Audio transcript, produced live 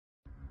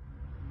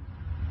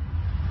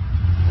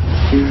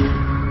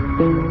Hi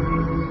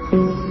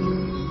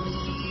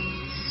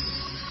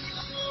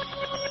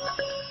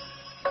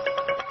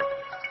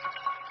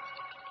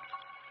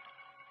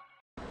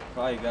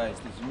guys,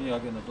 this is me,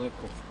 Ognjen-the Black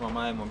from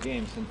IMO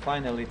Games, and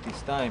finally it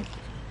is time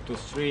to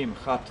stream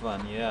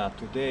Hatvan. Yeah,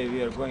 today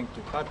we are going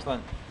to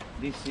Hatvan.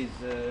 This is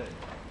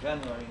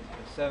January,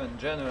 7th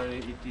January,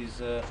 it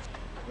is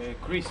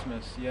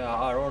Christmas, yeah,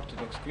 our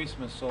Orthodox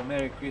Christmas, so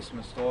Merry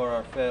Christmas to all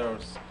our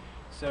fellows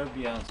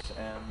Serbians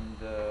and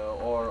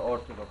or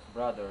Orthodox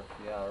brothers,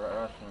 yeah,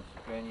 Russians,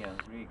 Ukrainians,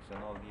 Greeks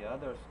and all the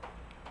others.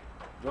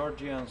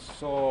 Georgians.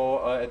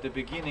 So at the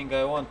beginning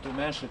I want to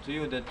mention to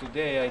you that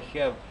today I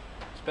have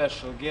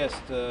special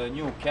guest,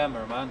 new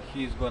cameraman.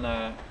 He's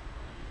gonna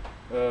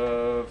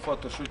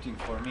photo shooting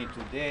for me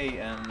today,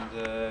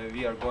 and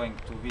we are going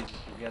to visit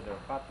together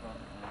Hatvan,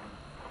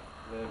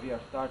 and we are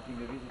starting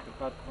the visit to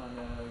Hatvan.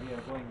 We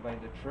are going by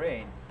the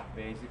train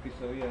basically,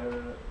 so we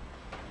are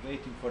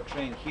waiting for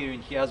train here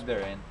in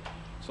Jászberény.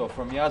 So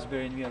from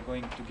Jászberény we are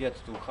going to get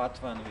to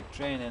Hatvan with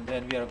train, and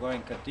then we are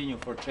going to continue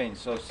for train.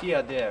 So see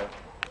ya there.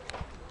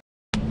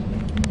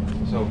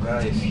 So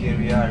guys, here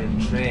we are in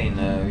train,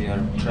 we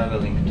are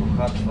traveling to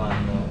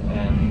Hatvan,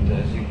 and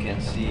as you can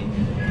see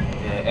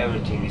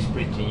everything is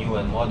pretty new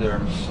and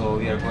modern, so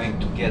we are going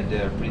to get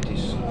there pretty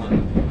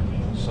soon.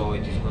 So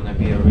it is going to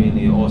be a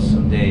really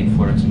awesome day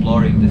for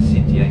exploring the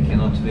city. I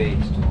cannot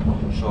wait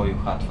to show you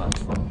Hatvan.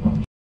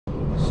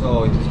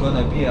 So it is going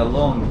to be a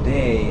long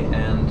day,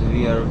 and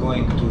we are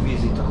going to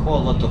visit a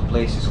whole lot of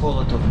places, whole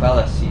lot of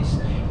palaces.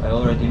 I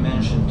already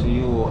mentioned to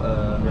you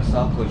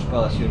Grassalkovich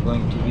Palace. You're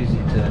going to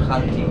visit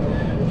Hunting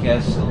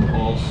Castle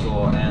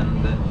also,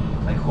 and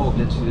I hope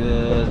that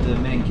the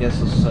main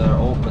castles are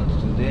open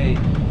today.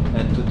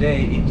 And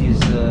today it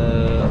is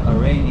a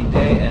rainy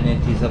day, and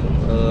it is a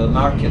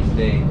market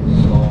day,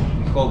 so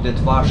we hope that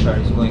Warsaw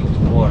is going to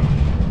work.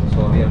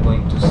 So we are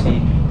going to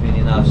see really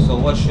enough. So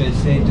what should I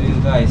say to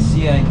you guys?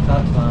 See ya in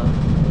Hatvan.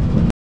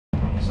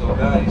 So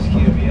guys,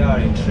 here we are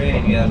in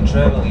train. We are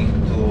traveling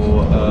to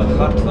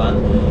Hatvan,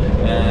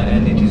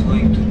 and it is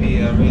going to be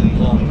a really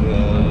long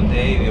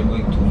day. We are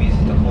going to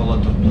visit a whole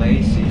lot of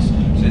places.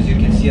 So as you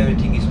can see,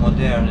 everything is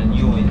modern and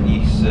new in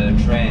this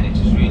train. It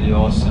is really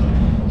awesome.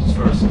 It's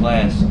first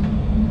class.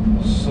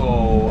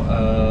 So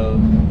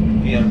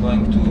we are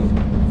going to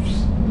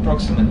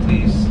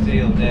approximately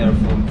stay there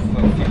for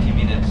 50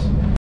 minutes.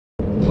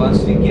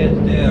 Once we get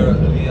there,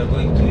 we are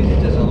going to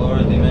visit, as I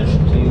already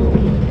mentioned to you,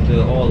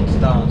 the old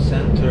town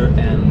center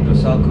and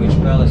Grassalkovich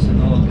Palace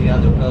and all the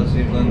other palaces.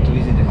 We are going to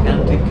visit the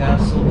Hunting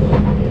Castle,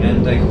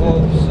 and I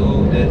hope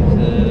so that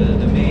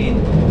the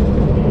main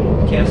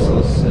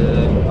castles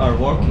are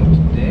working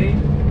today.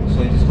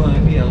 So it is going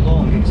to be a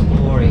long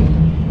exploring.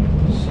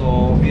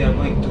 So we are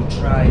going to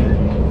try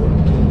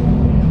to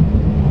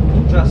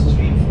just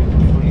stream for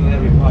you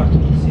every part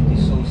of the city.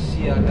 So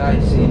see ya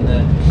guys in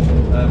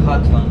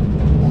Hatvan.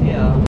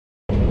 Yeah.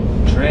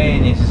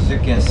 Train is, as you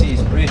can see,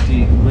 is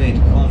pretty great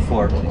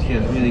comfort. It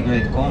has really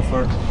great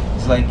comfort.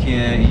 It's like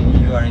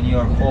you are in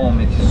your home.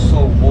 It is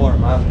so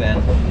warm up,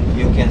 and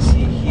you can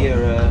see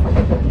here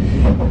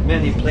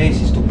many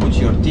places to put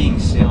your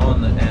things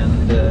on,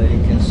 and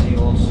you can see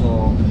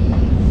also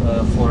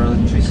for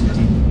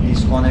electricity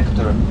this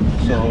connector.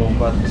 So,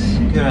 but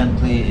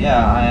currently,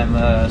 yeah, I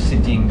am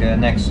sitting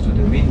next to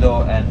the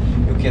window, and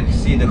you can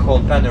see the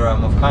whole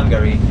panorama of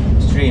Hungary.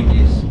 Stream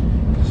is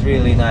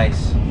really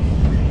nice.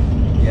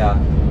 Yeah,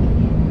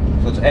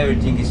 so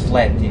everything is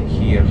flat in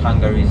here.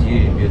 Hungary is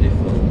really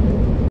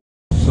beautiful.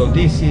 So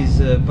this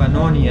is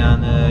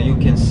Pannonian, you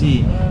can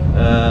see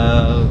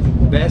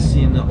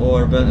basin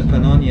or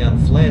Pannonian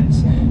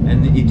flats,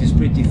 and it is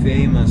pretty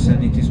famous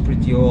and it is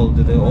pretty old.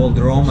 The old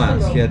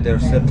Romans had their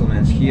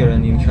settlements here,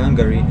 and in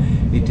Hungary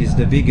it is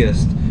the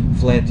biggest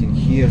flat in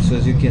here. So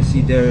as you can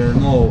see, there are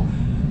no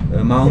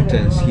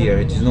mountains here.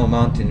 It is no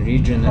mountain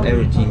region.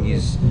 Everything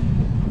is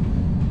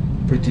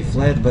pretty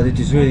flat, but it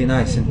is really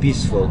nice and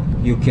peaceful.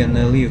 You can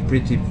live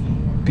pretty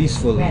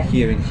peacefully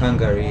here in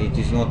Hungary. It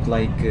is not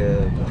like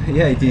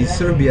yeah, it is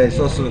Serbia. It's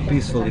also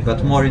peacefully,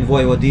 but more in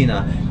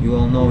Vojvodina. You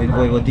all know in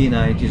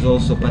Vojvodina it is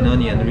also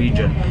Pannonian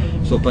region.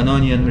 So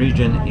Pannonian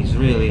region is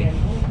really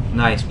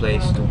nice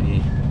place to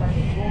be.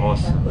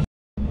 Awesome.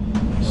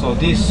 So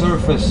this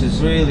surface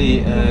is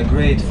really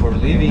great for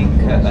living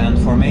and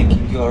for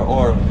making your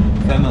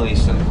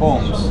families and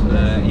homes.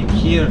 In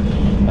here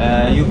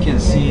you can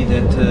see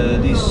that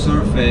this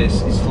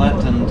surface is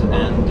flattened,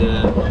 and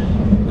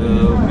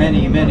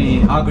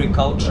many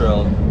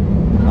agricultural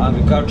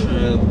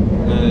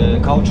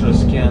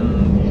cultures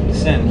can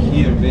descend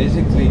here.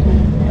 Basically,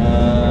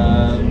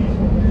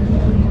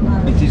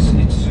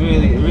 it's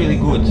really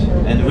good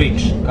and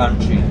rich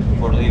country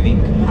for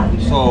living.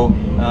 So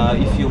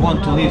if you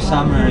want to live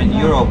somewhere in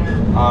Europe,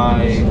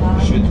 I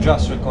should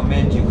just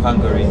recommend you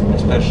Hungary,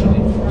 especially.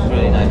 It's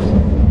really nice.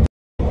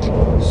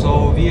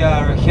 So we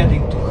are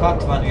heading to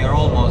Hatvan. We are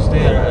almost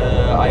there.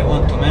 I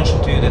want to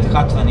mention to you that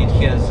Hatvan, it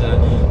has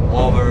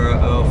over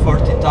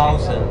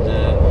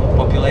 40,000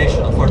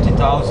 population of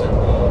 40,000,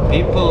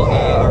 people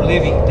are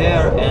living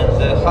there, and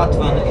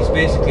Hatvan is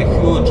basically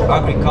a huge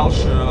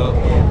agricultural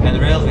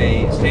and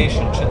railway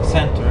station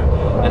center,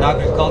 an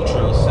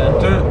agricultural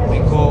center,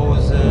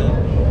 because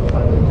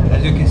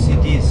as you can see,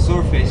 these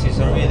surfaces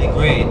are really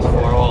great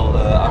for all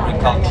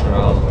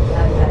agricultural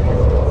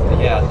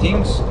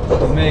things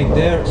to make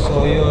there.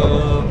 So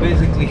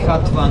basically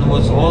Hatvan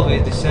was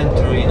always the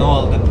center in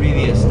all the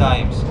previous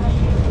times.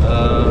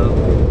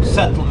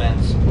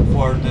 Settlements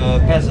for the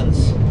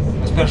peasants,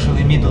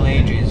 especially Middle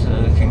Ages.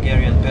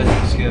 Hungarian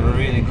peasants have a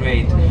really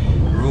great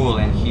rule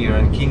in here,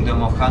 and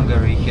Kingdom of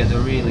Hungary had a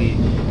really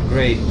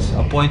great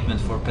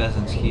appointment for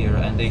peasants here,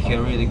 and they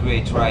have really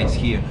great rights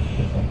here.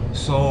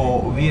 So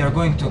we are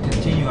going to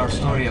continue our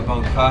story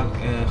about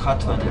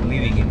Hatvan and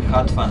living in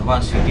Hatvan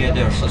once we get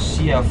there. So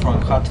see you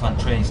from Hatvan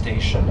train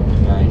station,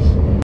 guys.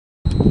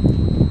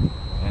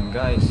 And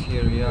guys,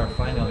 here we are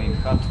finally in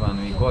Hatvan.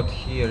 We got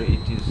here,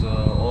 it is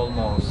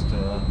almost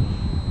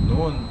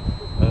noon.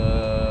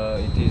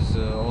 It is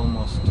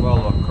almost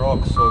 12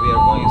 o'clock, so we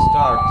are going to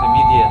start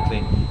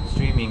immediately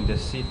streaming the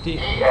city.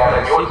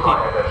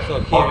 So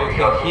here you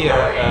can hear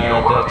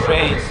the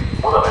trains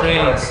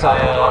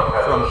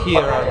from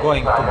here are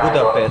going to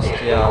Budapest,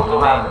 the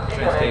main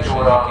train station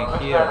you can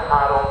hear.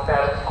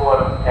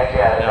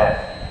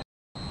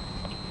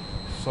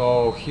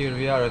 So here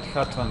we are at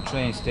Hatvan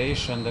train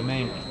station. The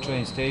main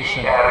train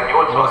station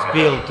was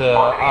built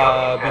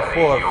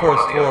before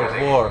First World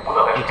War.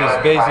 It is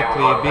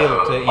basically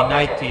built in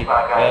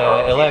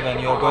 1911.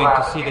 You are going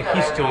to see the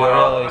history of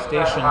railway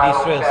station. This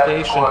rail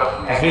station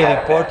is really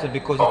important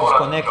because it is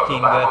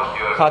connecting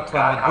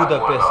Hatvan with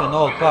Budapest and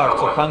all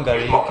parts of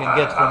Hungary. You can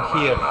get from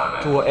here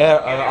to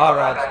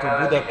Arad, to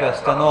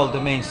Budapest and all the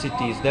main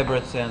cities,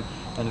 Debrecen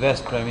and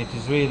Veszprém. It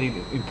is really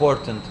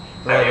important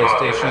railway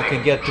station. You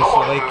can get to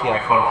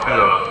Slovakia from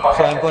here.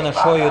 So I'm going to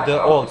show you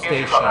the old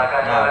station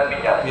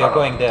now. We are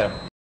going there.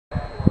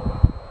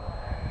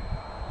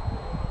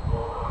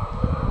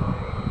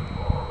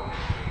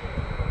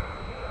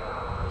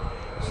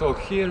 So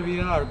here we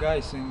are,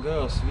 guys and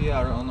girls. We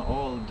are on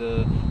old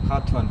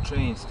Hatvan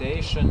train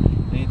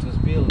station. It was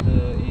built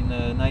in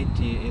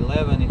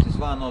 1911. It is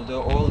one of the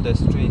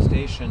oldest train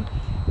stations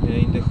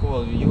in the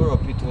whole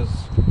Europe. It was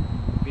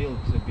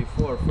built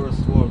before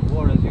First World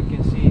War. As you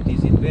can see, it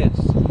is in bad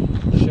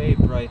shape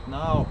right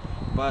now,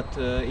 but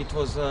it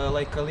was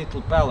like a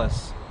little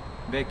palace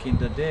back in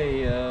the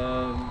day.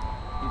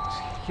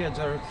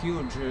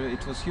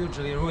 It was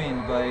hugely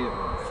ruined by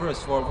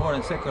First World War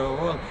and Second World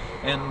War.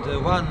 And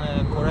one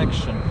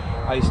correction,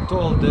 I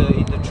told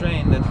in the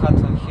train that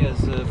Hatvan has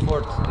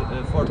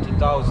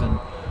 40,000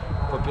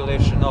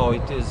 population. No,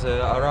 it is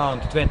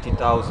around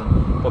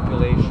 20,000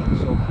 population.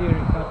 So here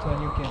in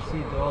Hatvan you can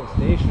see the old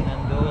station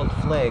and the old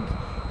flag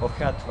of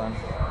Hatvan.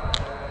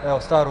 Evo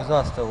staru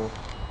zastavu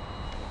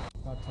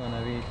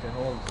Hatvana, vidite,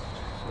 old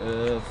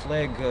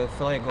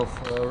flag of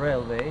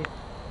railway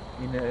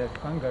in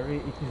Hungary.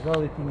 It is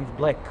everything is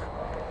black.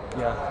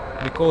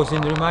 Because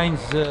it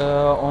reminds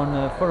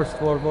on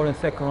First World War and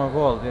Second World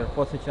War, jer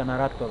podsjeća na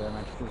ratove,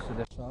 znači tu se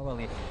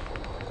dešavali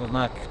to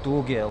znak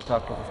tuge, ili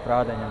tako, za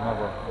stradanje,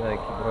 mnogo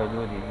veliki broj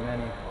ljudi.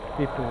 Many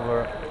people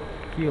were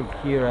killed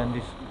here,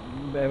 and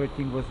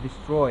everything was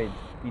destroyed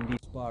in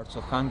these parts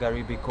of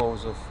Hungary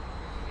because of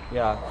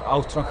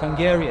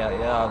austro-hungarian.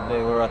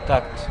 They were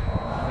attacked.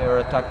 They were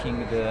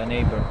attacking the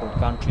neighbourhood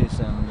countries,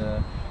 and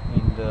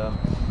in the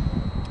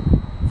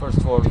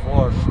First World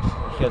War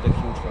had a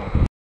huge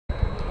one.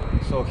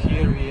 So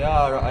here we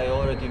are. I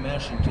already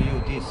mentioned to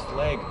you this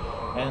flag,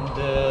 and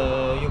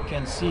you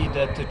can see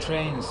that the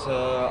trains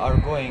are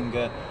going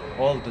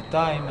all the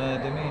time.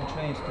 The main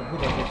trains to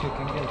Budapest, you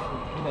can get to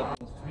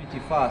Budapest pretty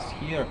fast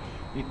here.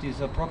 It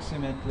is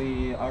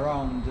approximately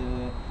around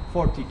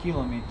 40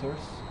 kilometers,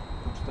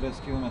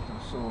 40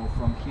 kilometers. So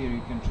from here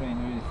you can train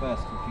really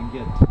fast. You can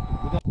get to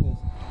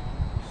Budapest.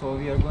 So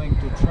we are going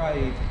to try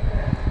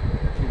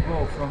to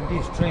go from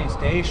this train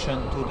station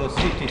to the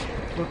city,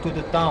 to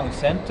the town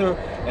center,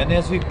 and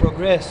as we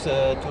progress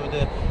to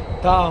the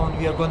town,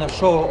 we are going to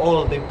show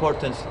all the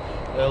important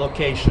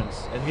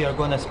locations, and we are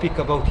going to speak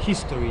about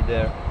history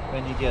there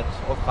when you get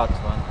off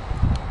Hatvan.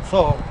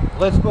 So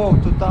let's go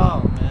to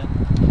town, man.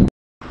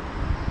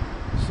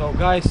 So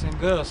guys and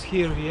girls,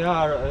 here we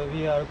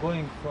are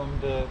going from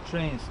the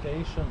train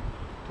station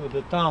to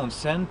the town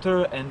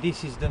center, and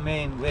this is the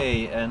main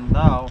way, and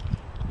now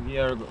we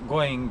are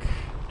going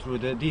through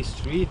this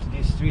street.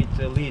 This street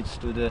leads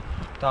to the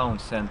town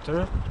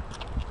center.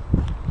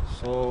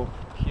 So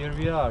here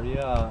we are.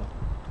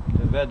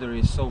 The weather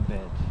is so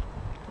bad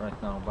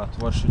right now, but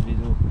what should we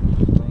do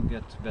to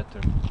get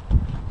better?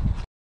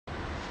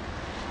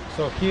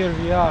 So here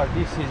we are.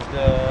 This is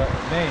the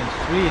main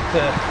street.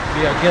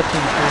 We are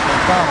getting to the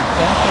town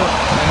center,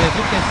 and as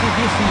you can see,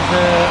 this is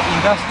the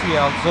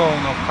industrial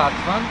zone of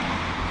Hatvan.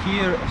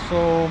 Here,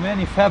 so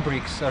many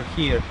fabrics are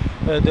here.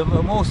 The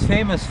most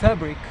famous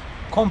fabric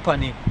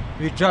company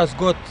we just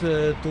got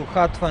to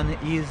Hatvan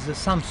is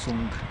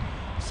Samsung.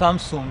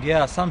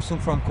 Samsung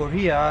from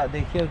Korea.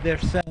 They have their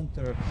center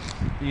center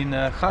in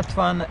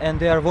Hatvan, and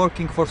they are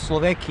working for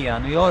Slovakia.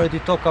 And we already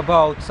talked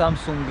about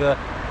Samsung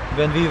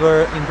when we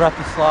were in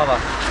Bratislava.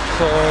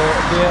 So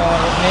they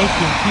are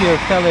making here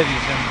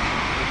television,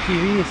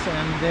 TVs,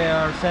 and they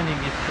are sending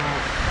it to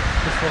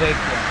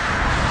Slovakia.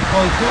 So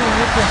here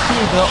you can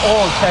see the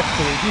old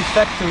factory. This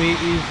factory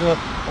is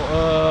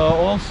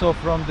also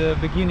from the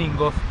beginning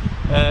of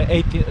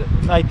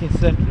 19th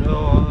century,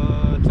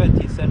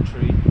 20th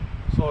century.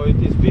 So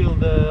it is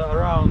built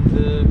around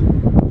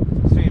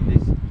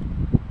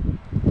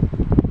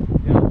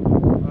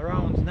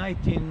around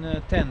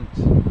 1910.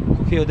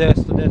 U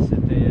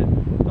 1910 je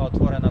ta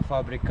otvorena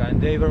fabrika,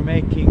 and they were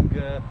making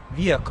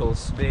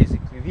vehicles,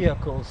 basically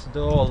vehicles,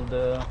 the old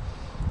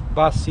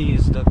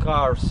buses, the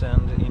cars,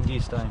 and in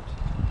these times.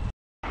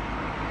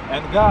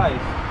 And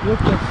guys, you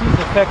can see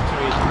the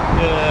factory.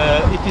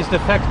 It is the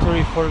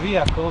factory for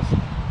vehicles.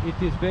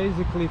 It is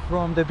basically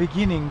from the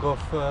beginning of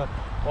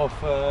 20th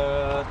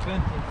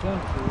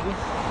century.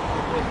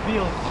 It was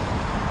built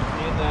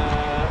in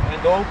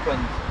and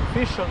opened,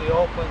 officially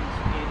opened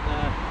in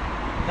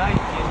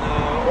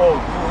 1902.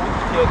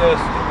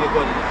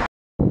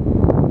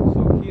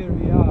 So here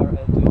we are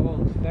at the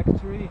old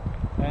factory,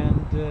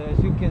 and as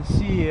you can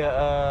see,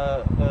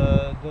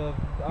 the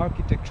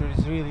architecture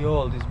is really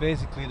old. It's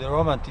basically the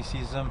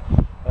romanticism.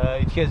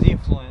 It has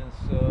influence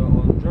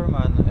on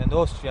German and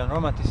Austrian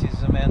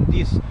romanticism, and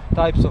these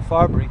types of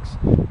fabrics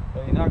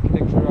in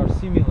architecture are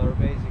similar,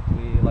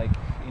 basically, like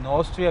in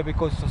Austria,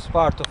 because it's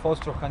part of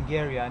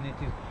Austro-Hungarian, and it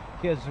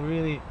has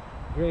really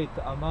great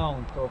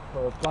amount of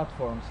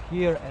platforms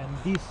here. And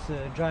this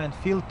giant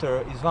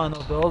filter is one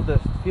of the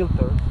oldest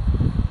filters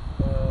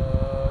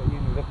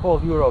in the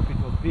whole Europe. It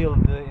was built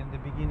in the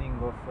beginning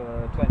of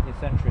 20th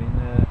century,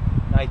 in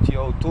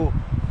 1902.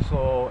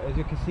 So as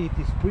you can see, it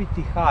is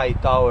pretty high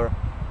tower.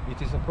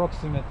 It is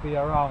approximately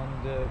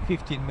around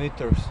 15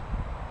 meters.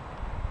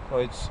 So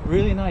it's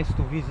really nice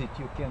to visit.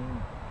 You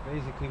can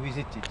basically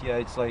visit it. Yeah,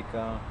 it's like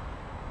a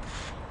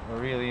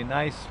really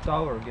nice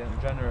tower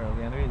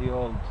generally, and really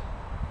old.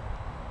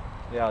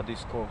 Yeah,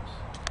 these courts.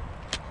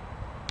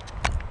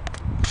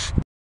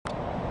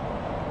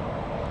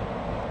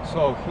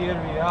 So here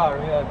we are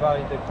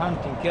by the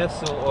hunting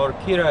castle, or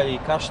Kristaly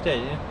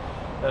Kastély.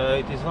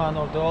 It is one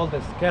of the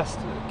oldest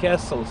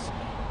castles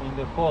in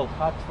the whole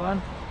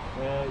Hottwan.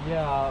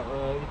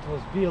 It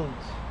was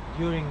built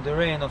during the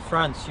reign of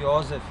Ferenz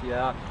Jozsef,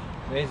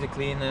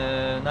 basically in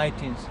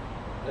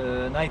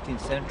 19th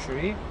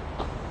century.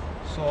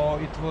 So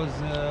it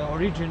was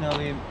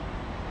originally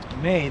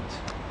made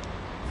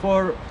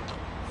for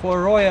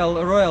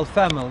royal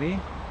family,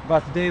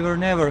 but they were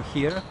never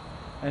here.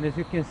 And as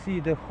you can see,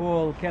 the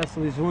whole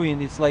castle is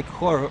ruined. It's like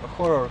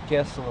horror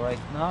castle right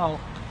now,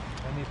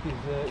 and it is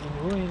in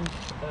ruins.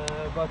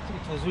 But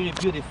it was really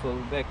beautiful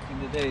back in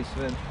the days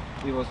when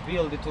it was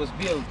built. It was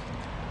built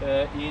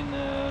in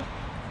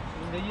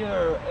the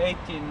year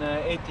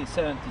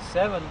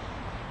 1877.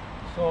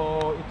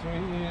 So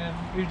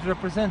it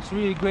represents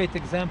really great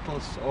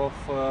examples of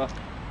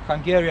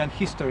Hungarian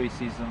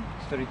historicism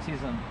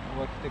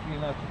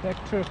in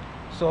architecture.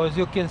 So as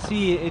you can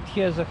see, it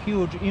has a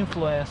huge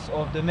influence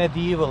of the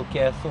medieval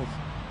castles,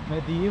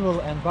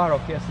 medieval and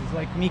baroque castles,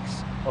 like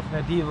mix of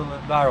medieval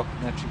and baroque.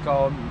 Znači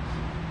kao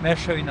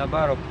mešavina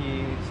barok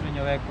i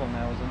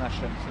srednjovekovne, evo za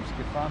naše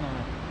srpske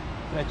fanove.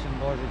 Srećan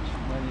Božić,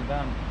 meni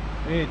dan.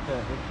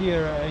 Vidite,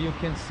 here you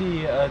can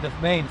see the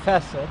main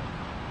facade.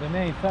 The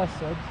main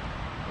facade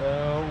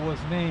was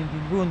made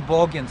in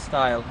Rundbogen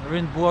style.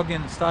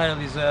 Rundbogen style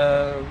is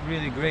a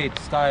really great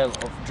style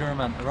of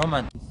German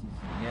romanticism.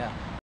 Yeah.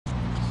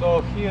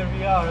 So here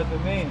we are at the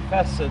main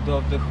facade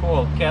of the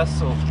whole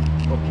castle,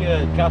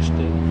 Kristaly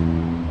Kastély,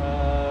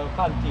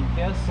 hunting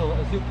castle.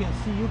 As you can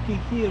see, you can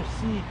here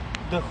see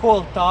the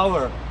whole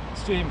tower.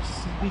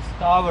 This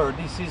tower,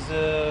 this is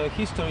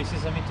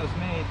historicism. It was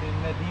made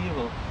in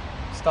medieval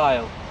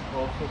style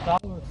of the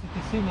towers. It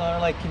is similar,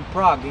 like in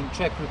Prague, in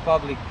Czech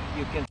Republic.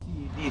 You can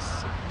see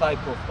this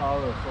type of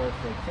towers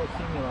also. It's so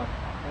similar.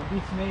 And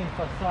this main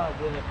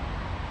facade is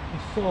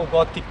so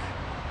Gothic.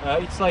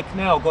 It's like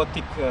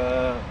neo-Gothic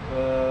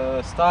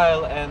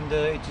style, and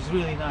it is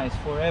really nice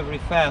for every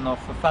fan of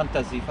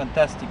fantasy,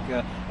 fantastic,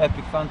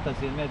 epic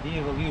fantasy and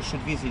medieval. You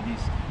should visit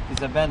this.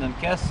 It's abandoned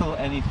castle,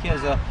 and it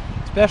has a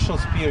special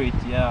spirit.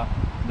 Yeah,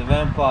 the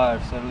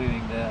vampires are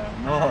living there.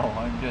 No,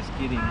 I'm just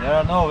kidding. There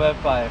are no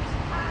vampires.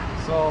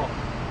 So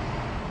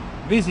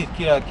visit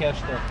Kristaly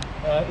Kastély.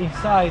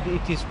 Inside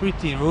it is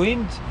pretty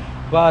ruined,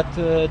 but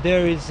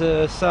there is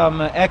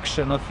some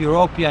action of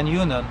European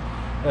Union.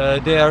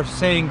 They are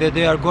saying that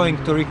they are going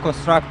to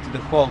reconstruct the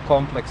whole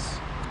complex,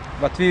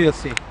 but we will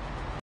see.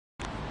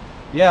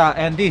 Yeah,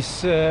 and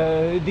this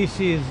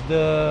is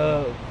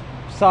the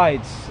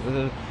sides,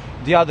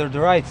 the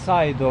right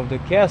side of the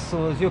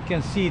castle. As you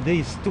can see,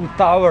 these two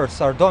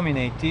towers are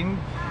dominating.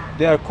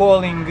 They are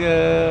called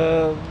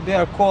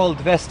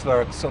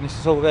westworks. Oni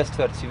su zovu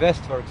westworks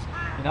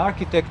in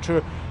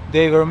architecture.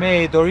 They were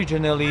made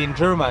originally in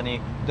Germany,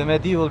 the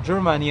medieval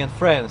Germany and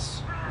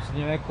France. U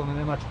srednjovekovnoj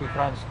Njemačkoj i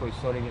Francuskoj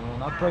su originalno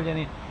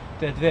napravljeni.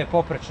 te dve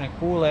poprečne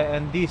kule,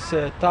 and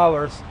these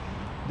towers,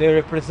 they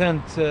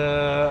represent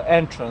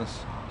entrance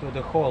to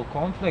the whole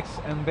complex,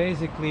 and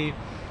basically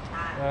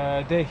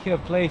they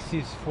have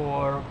places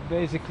for,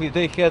 basically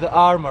they had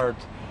armored,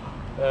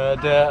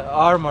 the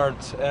armored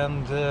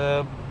and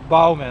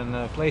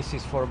bowmen,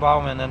 places for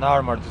bowmen and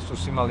armored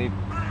su imali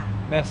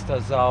mesta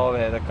za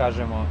ove, da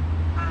kažemo,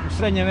 u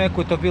srednjem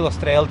veku je to bilo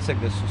strelce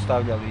gdje su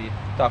stavljali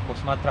tako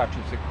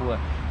smatračice kule.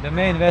 The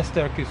main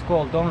westwork is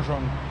called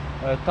donjon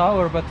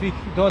tower, but we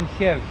don't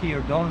have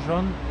here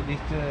donjon.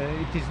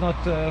 It is not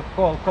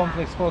whole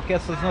complex, whole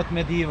castle is not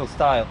medieval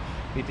style.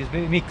 It is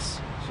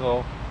mix,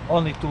 so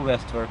only two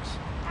westworks,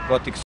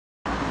 Gothic.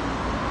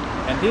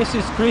 And this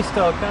is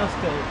Kristaly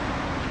Kastély.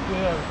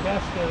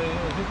 Kastély,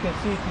 as you can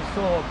see, it is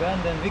so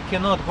abandoned. We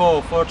cannot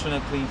go,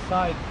 fortunately,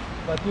 inside,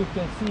 but you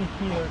can see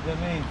here the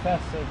main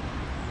facade.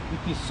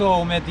 It is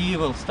so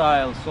medieval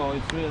style, so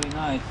it's really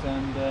nice.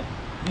 And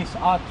this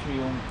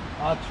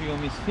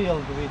atrium is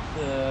filled with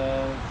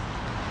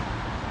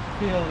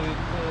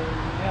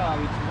yeah,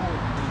 with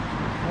wood,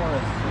 with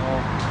forest. So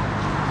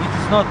it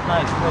is not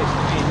nice place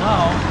to be.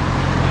 Now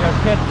we are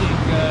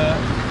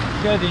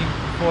heading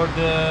for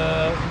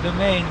the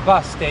main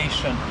bus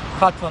station,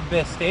 Hatvan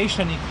bus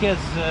station. It has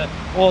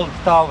old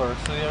tower,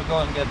 so we are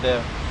going to get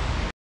there.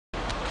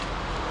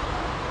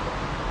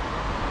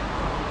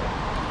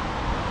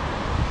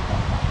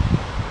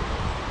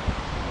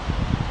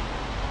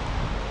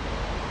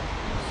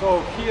 So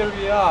here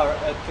we are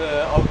at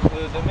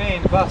the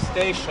main bus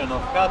station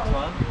of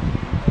Hatvan,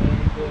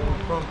 and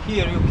from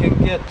here you can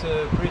get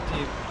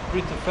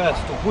pretty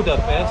fast to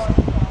Budapest.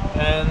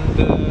 And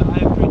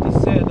I'm pretty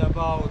sad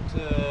about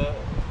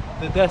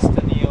the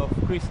destiny of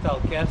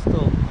Kristaly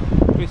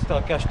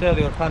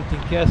Kastély or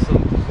Hunting Castle.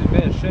 It is in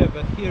bad shape,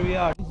 but here we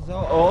are. This is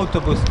our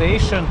autobus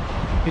station.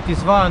 It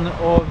is one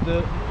of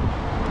the,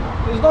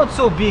 it's not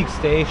so big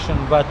station,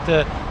 but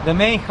the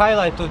main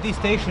highlight of this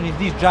station is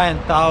this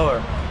giant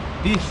tower.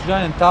 This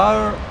giant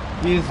tower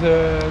is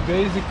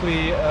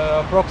basically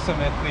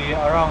approximately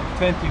around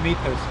 20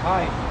 meters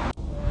high.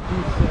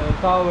 This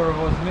tower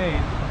was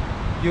made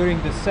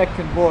during the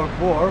Second World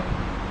War.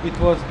 It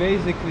was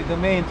basically the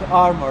main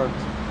armored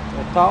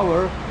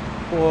tower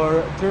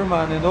for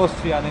German and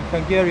Austrian and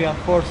Hungarian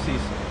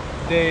forces.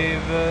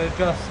 They've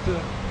just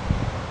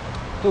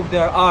took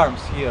their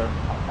arms here.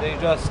 They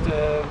just,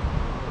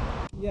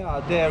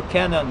 yeah, their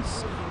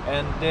cannons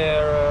and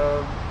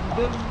their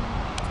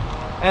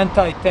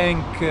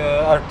anti-tank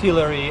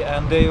artillery,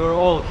 and they were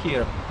all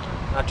here.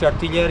 Znači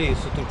artiljeriji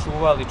su tu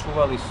čuvali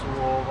su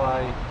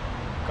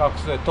kako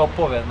se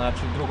topove, znači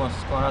u Drugom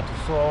svjetskom ratu.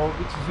 So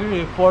it's a very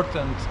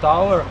important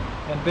tower,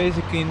 and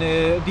basically in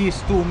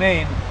these two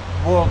main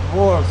world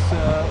wars,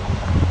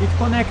 it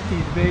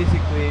connected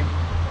basically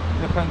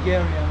the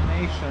Hungarian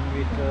nation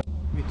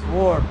with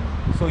war.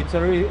 So it's a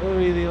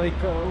really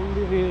like a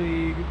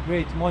really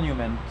great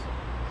monument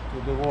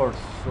to the wars.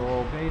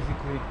 So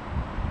basically,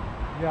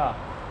 yeah,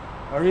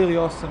 a really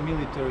awesome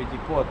military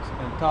depot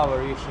and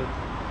tower. You should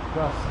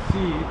just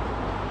see it.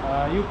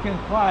 You can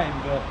climb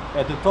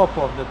at the top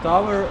of the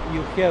tower.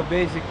 You have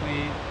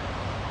basically,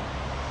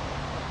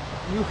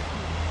 you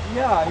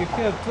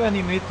have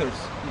 20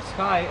 meters. It's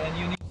high, and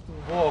you need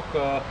to walk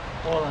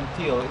all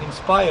until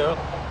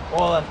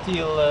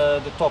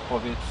the top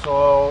of it.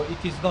 So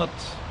it is not,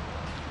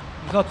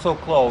 it's not so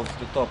close,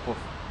 the top of,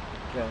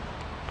 yeah,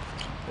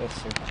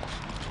 that's it.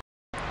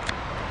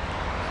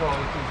 So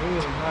it is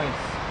really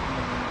nice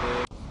and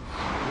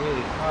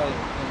really high.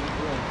 Can you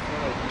go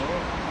inside? No,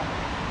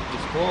 it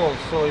is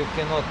closed, so you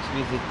cannot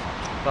visit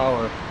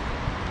tower,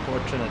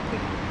 fortunately.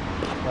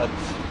 But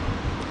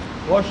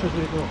what should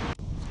we do?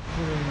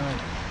 Really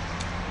nice.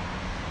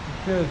 It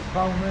says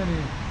how many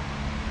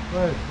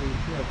flares we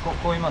have.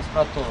 Koliko ima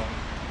spratova?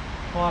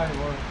 5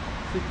 or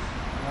 6.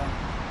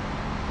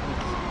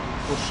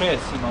 Po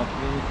 6 ima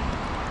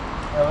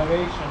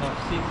elevation of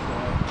 6.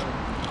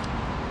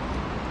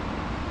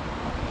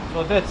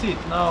 So that's it.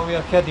 Now we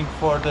are heading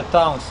for the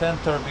town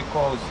center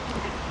because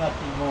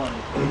nothing more.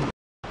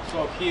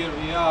 So here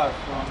we are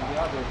from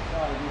the other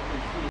side. You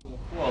can see the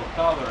whole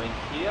tower in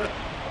here,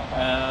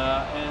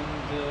 and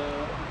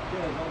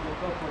there's on the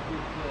top of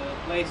it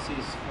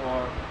places for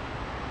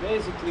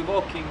basically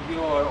walking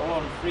your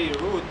own free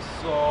route.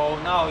 So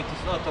now it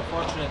is not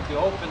unfortunately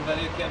open,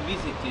 but you can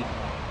visit it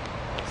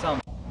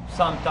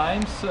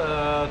sometimes.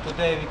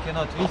 Today we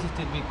cannot visit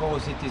it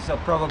because it is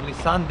probably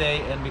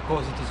Sunday and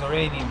because it is a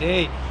rainy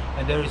day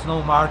and there is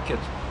no market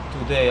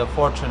today,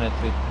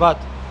 unfortunately. But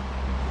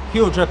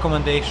huge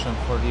recommendation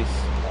for this.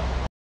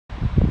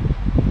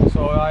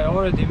 So I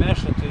already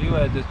mentioned to you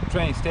at the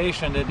train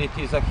station that it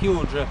is a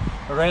huge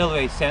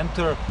railway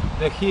center.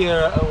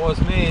 Here was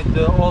made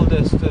the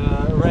oldest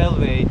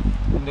railway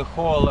in the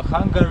whole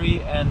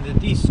Hungary, and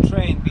this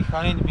train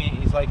behind me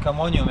is like a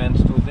monument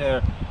to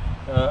their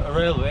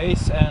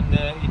railways, and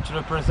it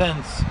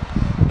represents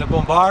the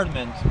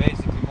bombardment,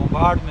 basically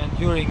bombardment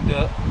during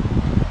the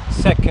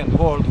Second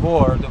World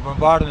War, the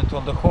bombardment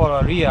on the whole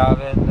area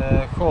when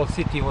the whole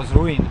city was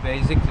ruined,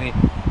 basically.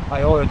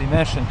 I already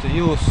mentioned to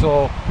you.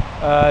 So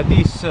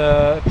This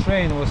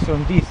train was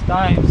from these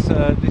times.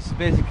 This is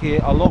basically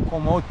a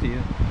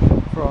locomotive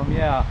from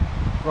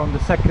the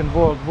Second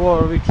World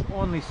War, which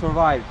only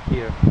survived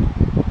here.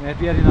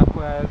 Jedina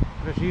koja je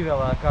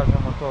preživjela,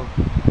 kažemo, to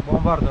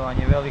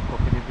bombardovanje veliko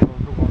kad je bilo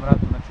u Drugom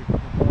ratu. Znači,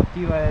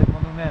 lokomotiva je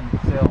monument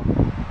celom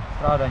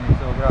stradanju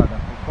celog grada.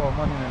 We call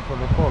monument for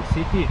the whole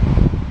city.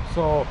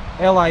 So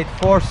Allied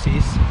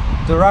forces,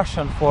 the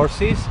Russian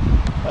forces,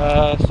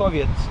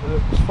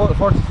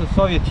 forces of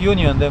Soviet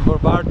Union, they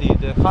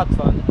bombarded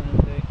Hatvan and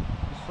they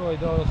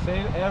destroyed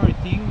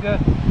everything,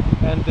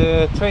 and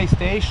the train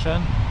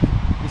station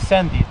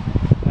descended.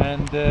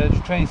 And the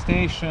train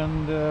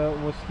station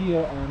was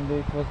here and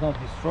it was not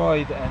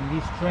destroyed, and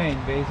this train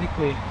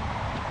basically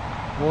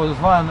was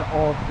one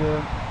of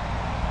the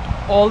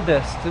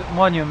oldest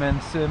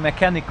monuments,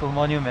 mechanical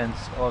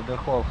monuments of the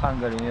whole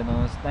Hungary, jedan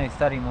od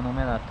najstarijih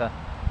monumenata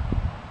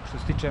što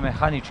se tiče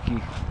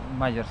mehaničkih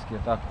Mađarske,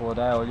 tako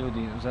da evo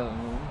ljudi,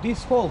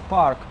 this whole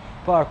park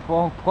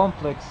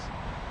complex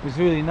is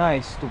really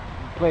nice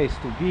place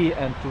to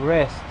be and to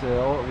rest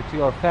with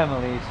your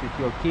families, with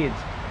your kids,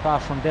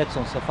 vašom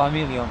decom, sa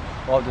familijom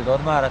ovdje da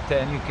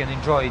odmarate, and you can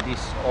enjoy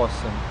this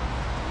awesome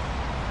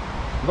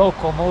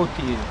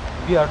locomotive.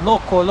 We are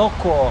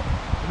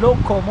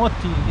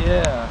locomotive,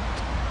 yeah.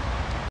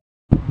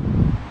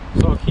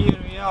 So here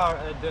we are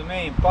at the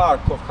main park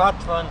of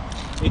Hatvan.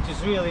 It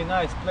is really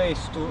nice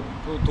place to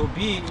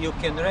be. You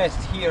can rest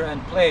here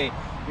and play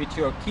with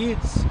your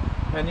kids,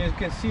 and you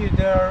can see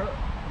there are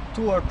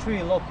 2 or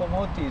 3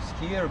 locomotives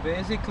here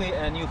basically,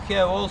 and you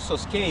have also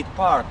skate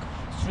park.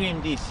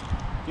 Stream this.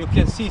 You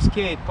can see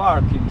skate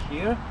park in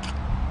here.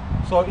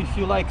 So if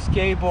you like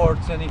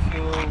skateboards and if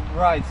you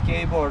ride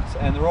skateboards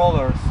and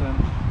rollers, and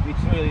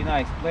it's really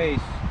nice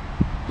place.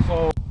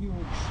 So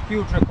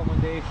huge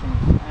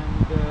recommendations.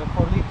 And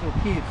for little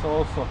kids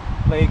also,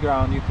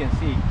 playground, you can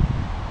see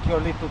your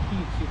little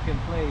kids, you can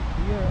play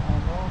here,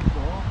 and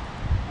also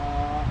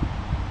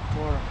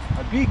for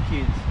big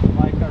kids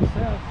like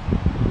ourselves,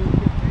 you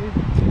can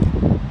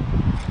basically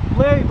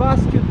play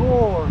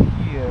basketball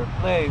here.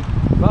 Play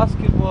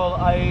basketball.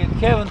 I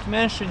haven't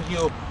mentioned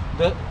you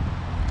that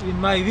in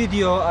my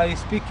video I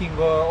speaking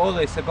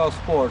always about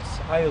sports.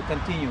 I will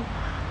continue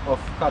of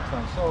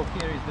Hatvan. So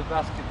here is the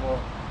basketball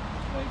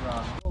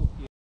playground.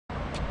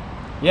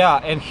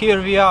 Yeah, and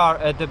here we are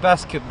at the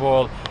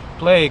basketball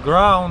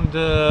playground.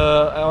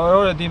 I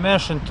already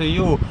mentioned to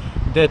you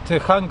that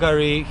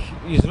Hungary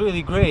is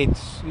really great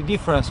in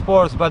different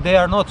sports, but they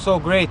are not so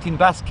great in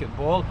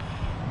basketball.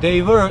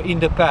 They were in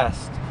the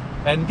past.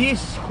 And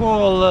this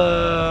whole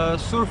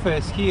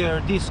surface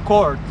here, this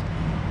court,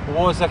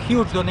 was a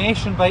huge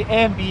donation by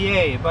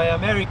NBA, by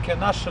American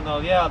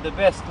National, the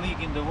best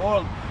league in the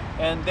world,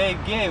 and they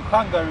gave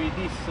Hungary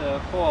this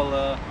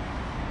whole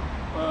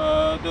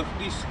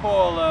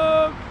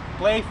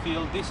play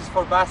field. This is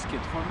for basket,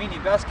 for mini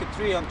basket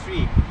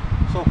 3-on-3.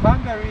 So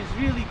Hungary is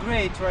really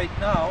great right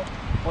now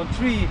on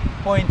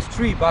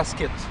 3.3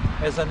 basket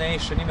as a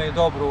nation. Imaju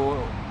dobru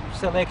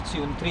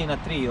selekciju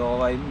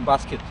 3-na-3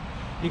 basket.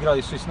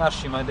 Igrali su i s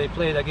našima. They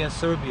played against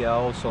Serbia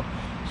also.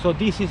 So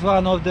this is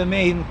one of the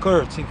main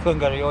courts in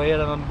Hungary, or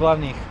jedan od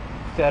glavnih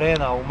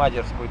terena u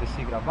Mađarskoj da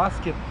se igra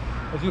basket.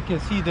 As you can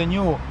see, the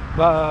new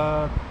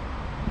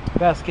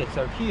baskets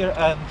are here,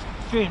 and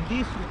stream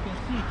this, you can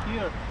see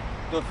here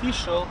the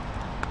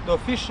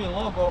official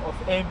logo of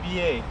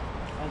NBA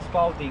and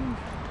spouting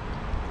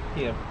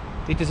here.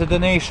 It is a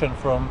donation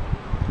from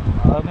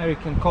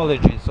American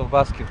colleges of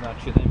basket,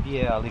 znači od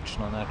NBA-a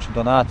lično, znači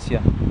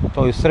donacija.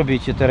 To u Srbiji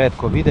ćete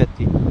retko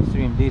vidjeti.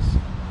 Stream this.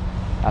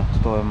 Eto,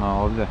 to je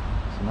ovdje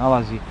se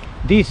nalazi.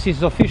 This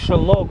is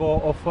official logo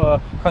of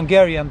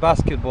Hungarian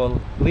Basketball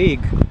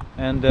League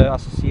and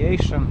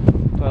Association.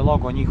 To je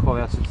logo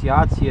njihove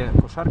asocijacije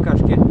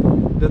košarkaške.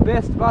 The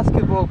best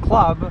basketball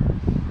club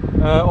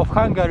of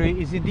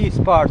Hungary is in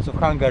these parts of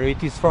Hungary.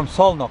 It is from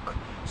Szolnok.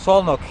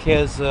 Szolnok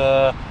has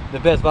the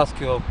best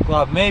basketball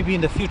club. Maybe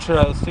in the future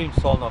I will stream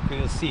Szolnok, we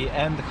will see.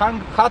 And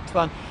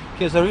Hatvan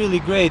has a really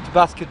great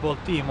basketball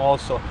team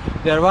also.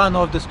 They are one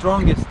of the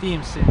strongest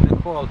teams in the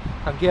whole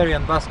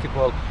Hungarian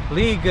Basketball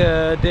League.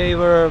 They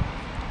were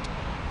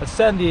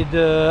ascended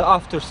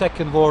after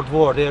Second World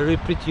War. They are really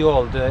pretty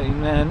old.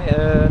 In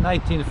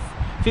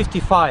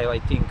 1955, I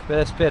think,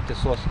 55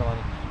 su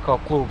osnovani kao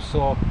klub.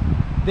 So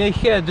they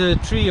had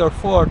 3 or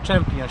 4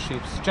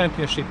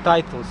 championship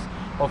titles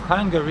of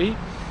Hungary.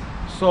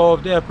 So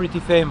they are pretty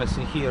famous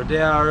in here.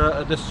 They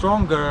are the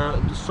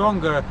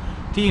stronger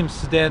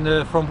teams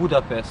than from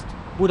Budapest.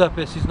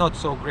 Budapest is not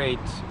so great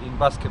in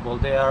basketball.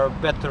 They are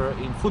better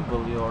in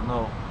football. You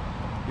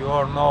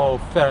all know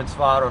Ferenz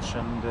Város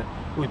and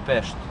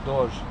Újpest,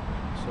 Dozs.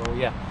 So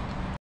yeah.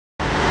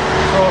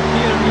 So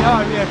here we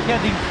are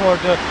heading for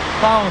the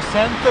town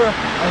center,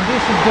 and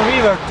this is the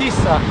river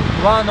Tisa,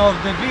 one of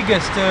the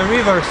biggest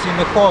rivers in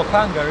the whole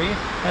Hungary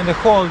and the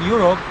whole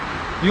Europe.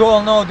 You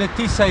all know that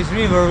Tisa is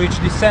river which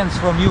descends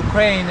from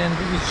Ukraine and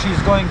which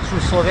is going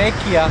through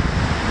Slovakia,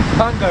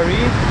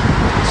 Hungary,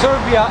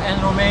 Serbia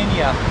and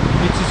Romania.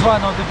 It is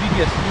one of the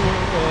biggest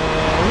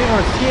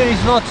rivers. Here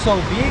is not so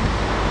big.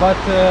 but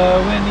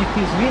when it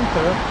is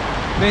winter,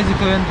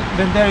 basically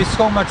when there is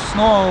so much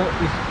snow,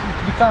 it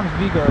becomes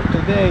bigger.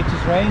 Today it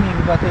is raining,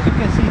 but as you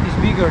can see, it is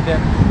bigger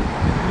than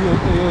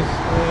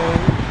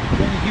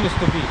it used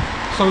to be.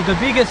 So the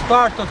biggest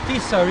part of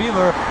Tisa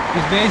river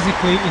is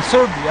basically in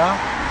Serbia.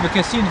 You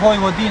can see in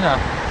Vojvodina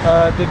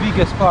the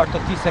biggest part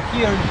of Tisa.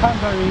 Here in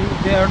Hungary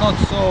they are not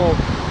so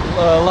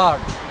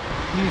large.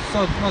 It's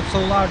not so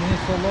large and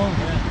it's so long,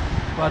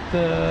 but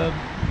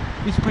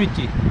it's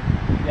pretty.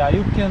 Yeah,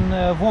 you can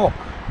walk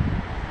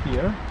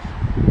here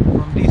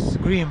from this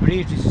green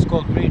bridge. This is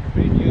called Green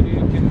Bridge.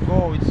 You can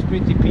go. It's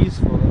pretty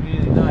peaceful,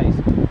 really nice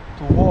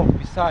to walk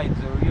beside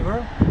the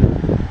river,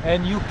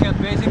 and you can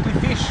basically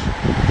fishing.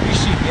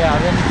 Yeah,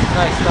 then it's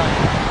nice time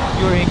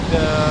during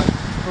the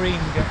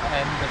spring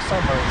and the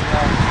summer.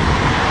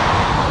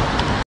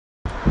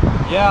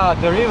 Yeah,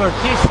 the river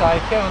Tisa. I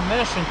haven't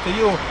mentioned to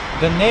you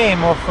the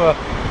name of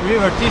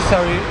river Tisa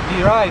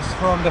derives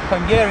from the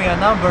Hungarian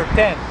number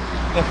 10.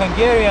 The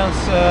Hungarians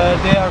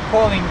they are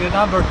calling the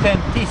number 10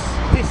 Tis.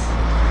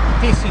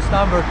 This is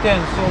number 10.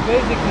 So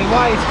basically,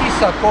 why is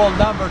Tisa called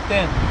number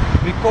 10?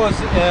 Because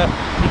it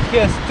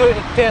has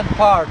 10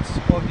 parts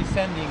of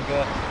descending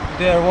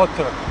their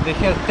water. They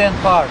have 10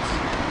 parts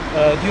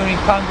during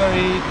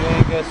Hungary,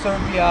 during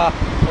Serbia,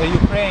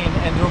 Ukraine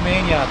and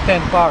Romania.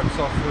 10 parts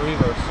of the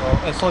river.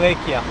 So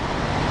Slovakia.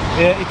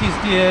 It is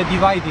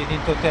divided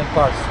into 10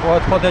 parts.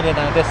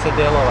 Podeljena na 10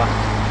 delova.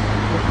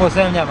 Po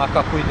zemljama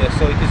kako ide.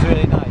 So it is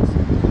really nice.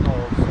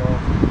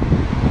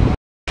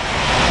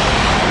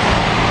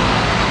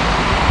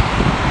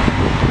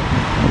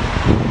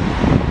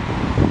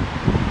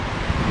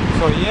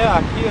 So yeah,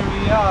 here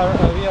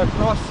we are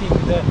crossing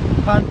the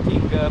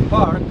hunting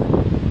park,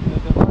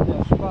 the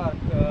Lajosh Park.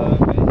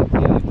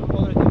 Basically, I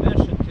already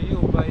mentioned to you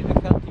by the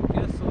hunting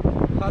castle.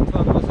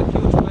 Hatvan was a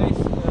huge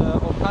place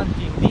of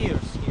hunting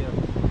deers here,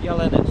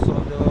 Jelenec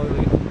on the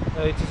Orly.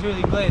 It is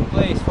really great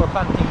place for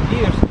hunting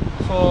deers.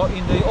 So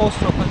in the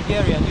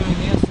austro-hungarian, during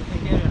the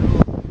austro-hungarian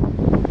rule,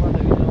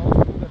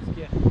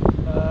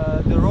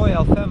 the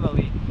royal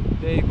family,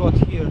 they got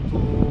here to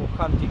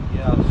hunting.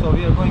 Yeah, so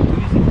we are going to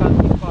visit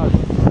hunting park.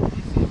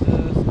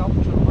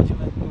 Sculpture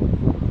monument to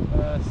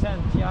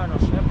Saint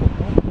János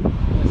Nepomuc.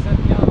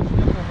 Saint János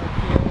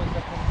Nepomuc was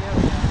the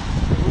Hungarian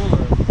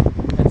ruler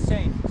and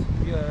saint,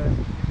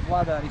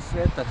 vladar I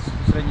svetac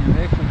u srednjem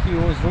veku. He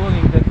was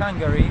ruling the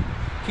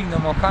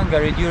kingdom of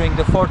Hungary during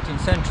the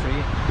 14th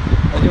century.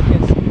 As you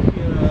can see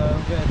here,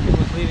 where he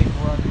was living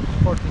in the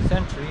 14th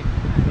century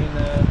in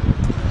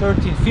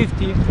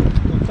 1350 to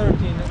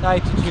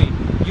 1393.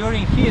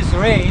 During his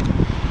reign,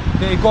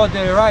 they got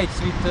their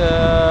rights with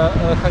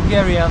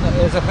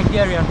as a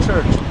Hungarian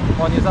church.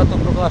 On je zato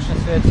proglašen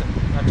svecem.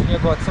 Znači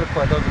njegova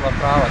crkva je dobila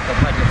prava kad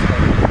Mađarska.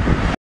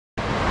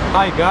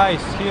 Hi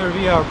guys, here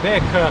we are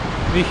back.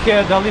 We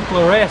had a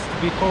little rest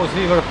because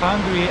we were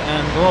hungry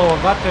and low on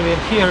battery,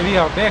 and here we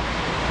are back.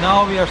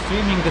 Now we are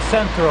streaming the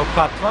center of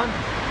Hatvan.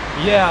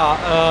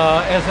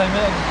 Yeah, as I'm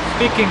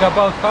speaking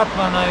about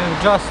Hatvan, I am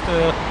just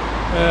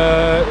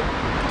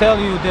tell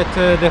you that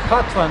the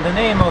Hatvan, the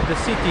name of the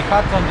city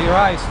Hatvan,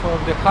 derives from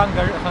the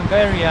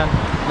Hungarian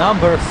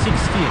number 60,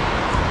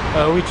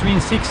 which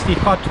means 60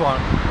 Hottwan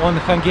on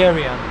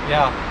Hungarian.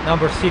 Yeah,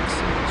 number 6.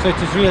 So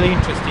it is really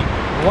interesting.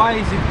 Why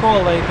is it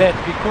called like that?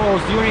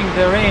 Because during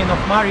the reign of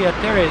Marie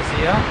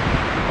Theresie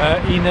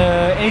in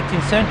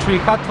 18th century,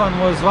 Hatvan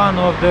was one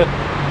of the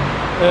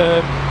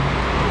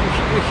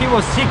he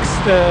was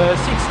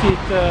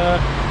 60th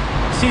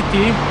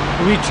city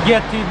which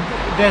get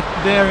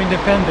their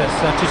independence.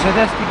 Znači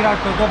 60. grad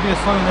koji je dobio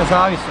svoju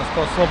nezavisnost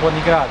kao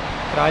slobodni grad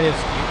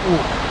kraljevski u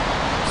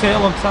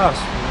celom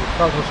carstvu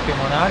Habsburške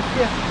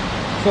monarhije.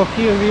 So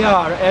here we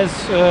are. As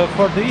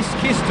for this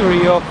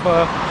history of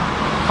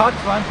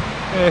Hatvan,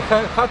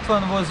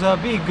 Hatvan was a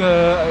big,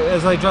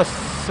 as I just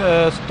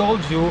told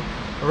you,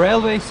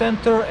 railway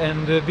center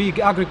and a big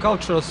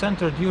agricultural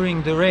center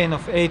during the reign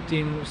of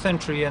 18th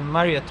century and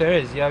Marie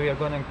Theresie. We are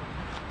going to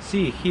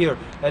see here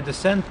at the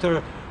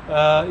center.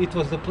 It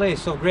was the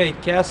place of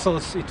great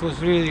castles. It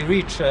was really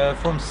rich.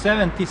 From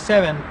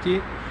 77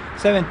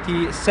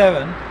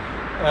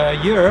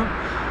 year,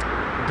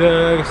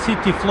 the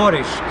city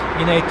flourished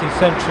in 18th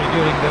century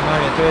during the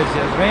Marie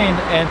Theresie's reign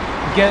and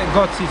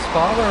got its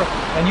power.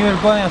 And you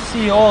are going to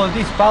see all of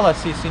these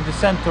palaces in the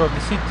center of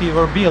the city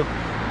were built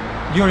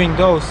during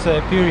those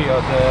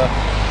period,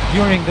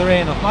 during the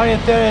reign of Marie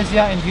Theresie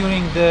and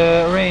during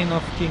the reign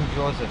of King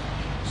Joseph.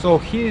 So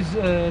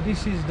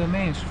this is the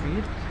main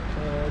street.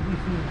 This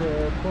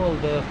is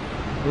called the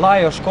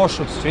Lajosh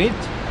Koshut Street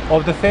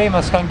of the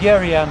famous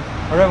Hungarian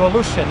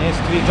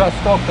revolutionist. We just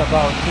talked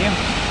about him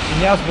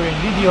in Jászberény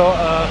video.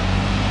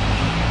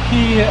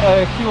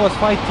 He was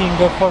fighting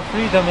for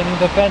freedom and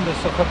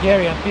independence of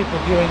Hungarian people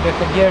during the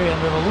Hungarian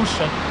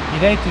Revolution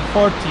in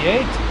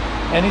 1848,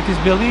 and it is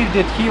believed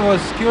that he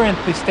was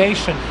currently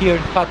stationed here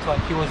in Hatvan.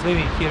 He was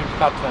living here in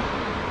Hatvan.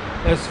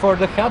 As for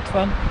the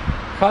Hatvan,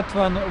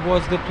 Hatvan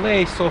was the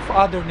place of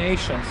other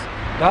nations.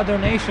 The other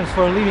nations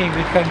were living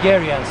with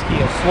Hungarians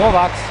here,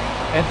 Slovaks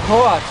and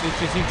Croats, which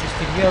is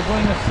interesting. We are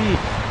going to see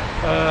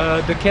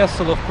the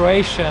castle of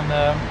Croatian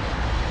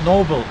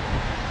noble,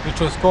 which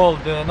was called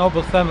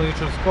noble family,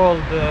 which was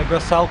called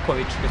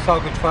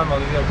Grassalkovich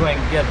family. We are going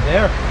to get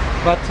there,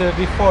 but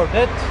before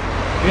that,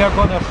 we are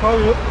gonna show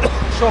you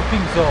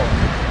shopping zone.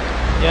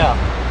 Yeah,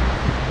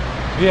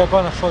 we are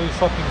gonna show you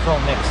shopping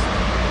zone next.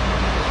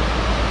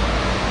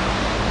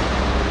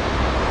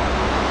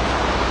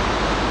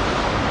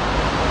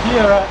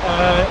 Here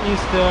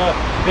is the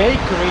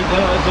bakery,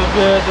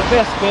 the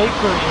best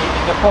bakery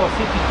in the whole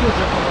city, huge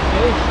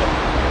recommendation.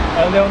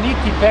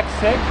 Leoniti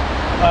Pekseg.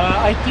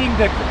 I think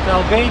the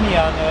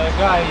Albanian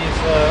guy is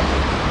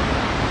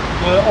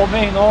the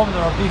main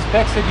owner of this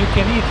Pekseg. You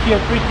can eat here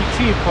pretty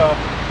cheap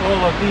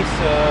all of these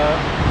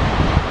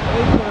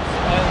bakers,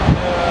 and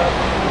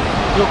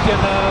you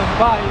can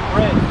buy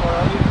bread for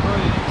a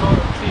really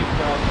cheap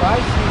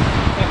prices.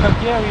 And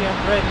Hungarian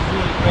bread is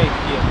really great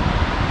here,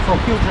 so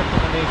huge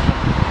recommendation.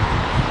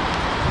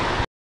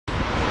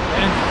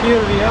 And here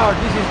we are.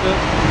 This is the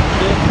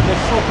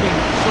shopping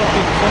zone,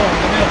 the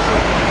main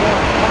shopping zone.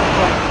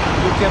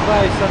 You can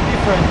buy some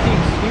different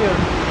things here.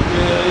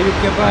 You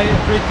can buy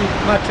pretty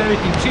much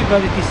everything cheap,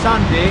 but it is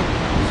Sunday,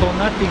 so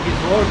nothing is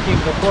working,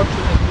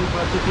 unfortunately.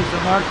 But it is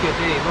a market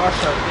day,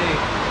 Vasár day,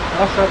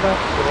 Vasárnap,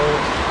 or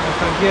in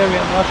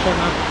Hungarian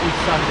Vasárnap is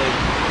Sunday.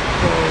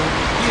 So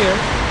here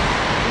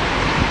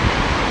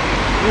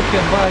you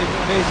can buy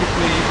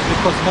basically the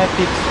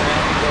cosmetics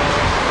and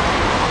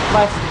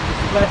plastic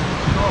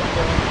shop.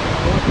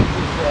 What it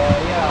is,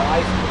 yeah,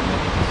 ice cream and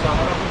it is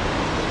summer.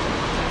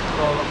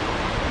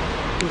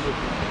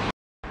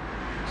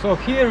 So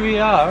here we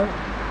are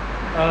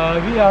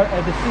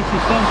at the city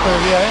center.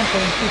 We are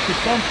entering city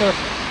center.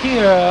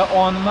 Here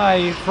on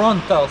my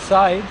frontal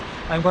side,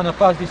 I'm gonna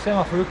pass the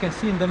semaphore. You can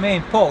see in the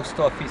main post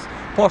office,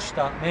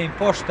 main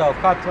posta of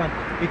Hatvan.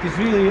 It is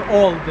really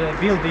old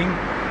building.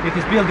 It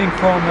is building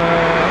from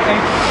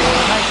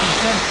 19th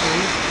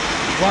century.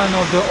 One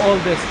of the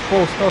oldest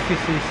post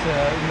offices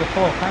in the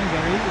whole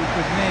Hungary. It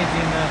was made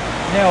in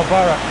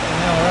neo-baroque,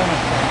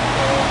 neo-renaissance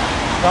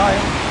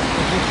style,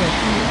 as you can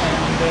see, and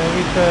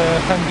with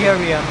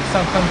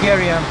some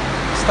Hungarian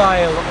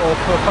style of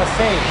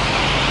facade.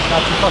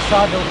 Znači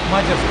fasada u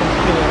mađarskom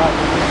stilu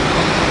radi.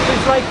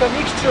 It's like a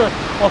mixture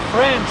of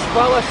French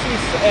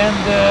palaces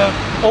and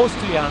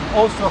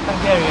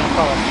austro-hungarian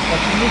palaces.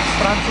 Znači mix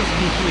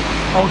francuskih i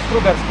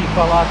austro-ugarskih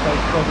palata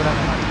iz tog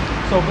vremena.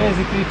 So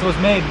basically it was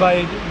made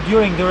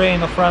during the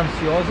reign of Ferenz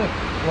Jozsef.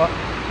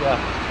 Yeah.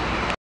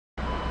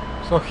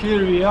 So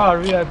here we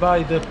are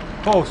by the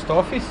post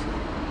office.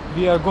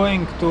 We are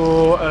going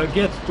to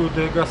get to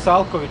the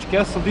Grassalkovich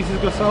castle. This is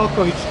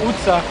Grassalkovich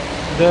Ulica,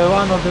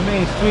 one of the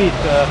main street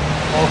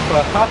of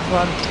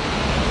Hatvan.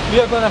 We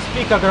are going to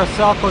speak a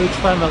Grassalkovich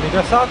family.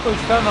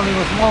 Grassalkovich family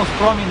was most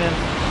prominent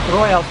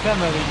royal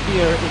family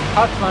here in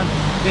Hatvan.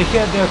 They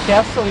had their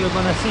castle. You're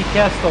going to see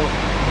castle in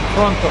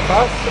front of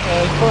us.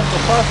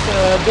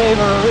 They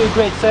were a really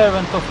great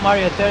servant of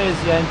Marie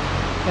Theresie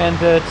and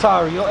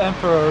Tsar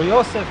Emperor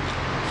Joseph.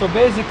 So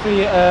basically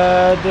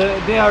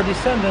they are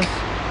descendants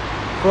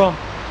from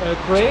a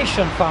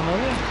Croatian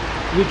family,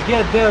 which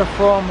get there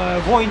from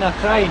Vojna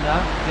Krajina,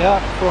 yeah,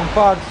 from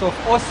parts of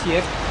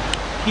Osijek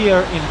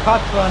here in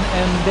Hatvan,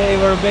 and they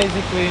were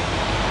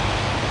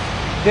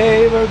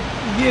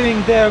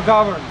giving their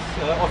governance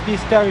of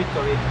this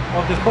territory,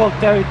 of the whole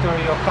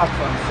territory of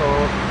Hatvan. So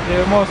they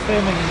were most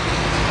family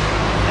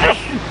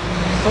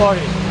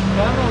family.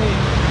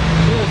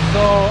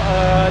 So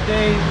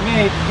they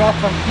made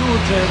Hatvan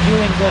huge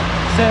during the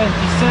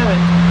 77.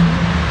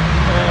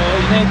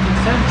 In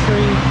 18th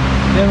century,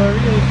 they were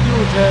really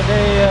huge.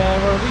 They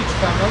were a rich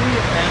family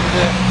and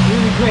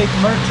really great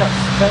merchants,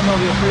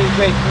 family of really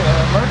great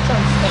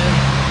merchants, and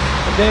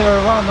they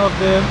were one of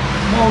the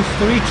most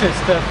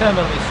richest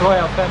families,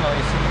 royal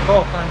families in the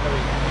whole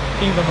Hungary,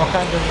 Kingdom of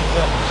Hungary, in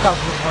the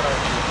Habsburg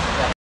monarchy.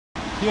 Yeah.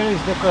 Here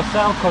is the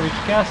Grassalkovich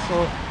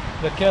castle,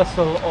 the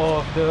castle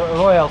of the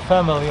royal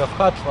family of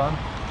Hatvan.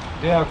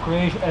 They are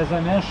Croatian, as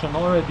I mentioned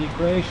already,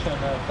 Croatian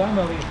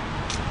family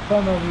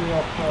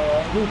of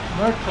rich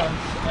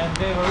merchants, and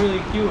they were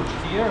really huge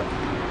here.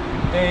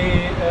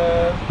 They,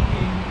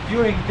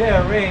 during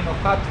their reign of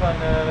Hatvan,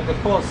 the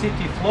whole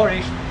city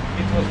flourished.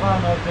 It was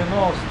one of the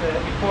most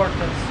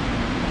important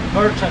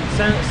merchant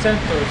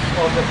centers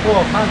of the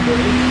whole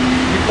Hungary,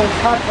 because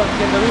Hatvan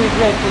had a really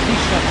great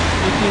position.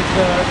 It is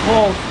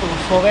close to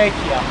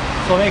Slovakian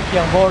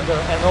border,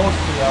 and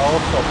Austria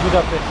also,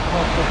 Budapest,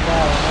 most of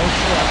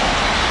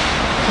Austria.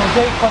 So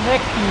they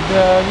connected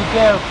with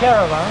their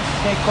caravans,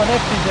 they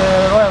connected the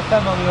royal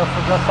family of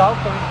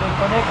Grassalkovich, they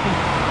connected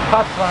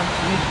Hatvan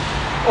with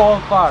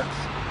all parts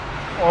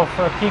of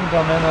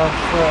kingdom and of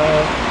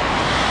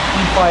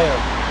empire.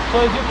 So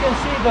as you can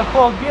see, the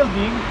whole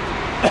building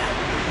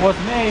was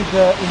made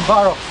in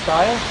baroque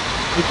style.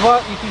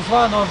 It is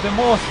one of the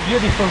most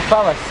beautiful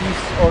palaces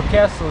or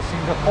castles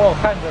in the whole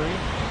Hungary.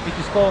 It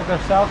is called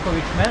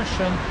Grassalkovich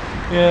Mansion.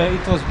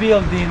 It was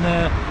built in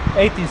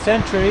 18th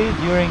century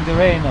during the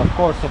reign, of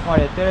course, of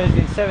Marie Theresie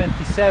in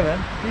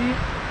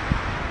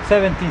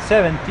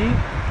 1770,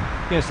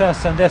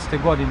 1970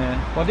 godine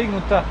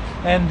podignuta,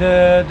 and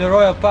the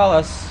royal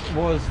palace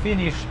was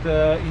finished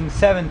in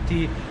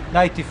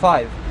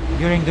 1795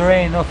 during the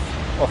reign of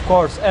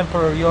course,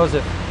 Emperor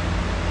Joseph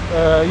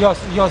II.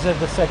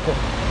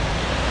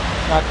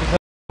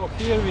 So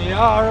here we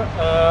are.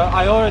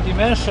 I already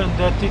mentioned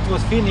that it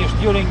was finished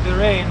during the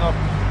reign of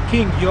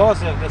King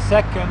Joseph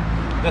II,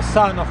 the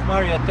son of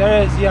Marie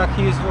Theresie.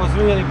 He was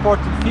a really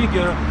important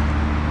figure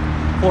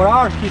for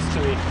our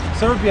history,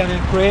 Serbian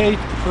and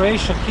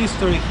Croatian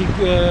history.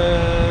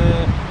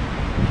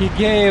 He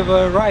gave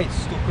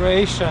rights to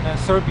Croatian and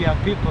Serbian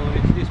people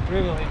with these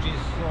privileges.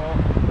 So,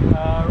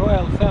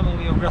 royal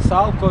family of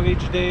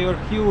Grassalkovich, they were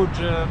huge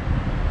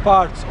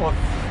parts of.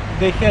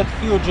 They had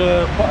huge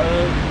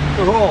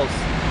roles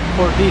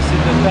for this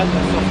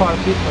independence of our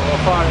people,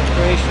 of our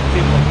Croatian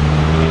people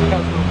in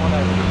Habsburg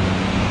monarchy.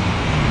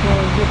 So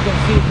as you can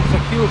see, it's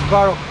a huge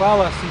baroque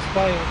palace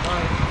inspired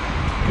by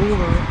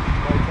Louvre,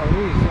 by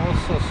Paris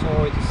also, so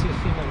it is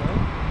similar.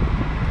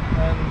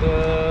 And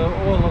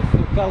all of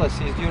the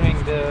palaces during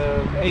the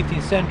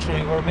 18th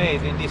century were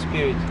made in this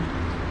period.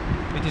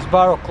 It is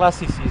baroque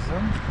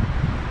classicism,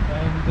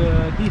 and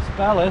this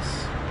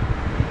palace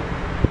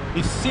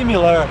is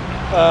similar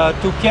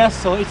to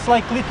Castle. It's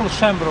like Little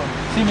Schönbrunn,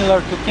 similar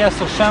to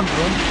Castle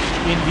Schönbrunn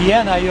in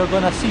Vienna. You're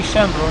gonna see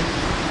Schönbrunn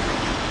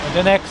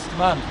the next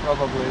month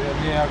probably.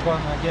 We are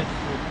gonna get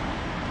to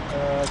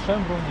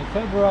Schönbrunn in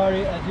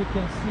February. As you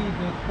can see,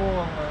 the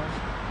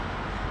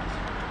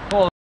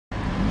whole.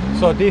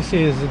 So this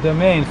is the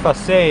main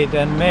facade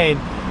and main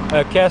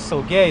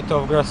castle gate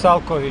of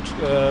Grassalkovich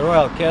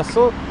Royal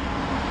Castle.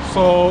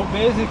 So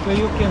basically,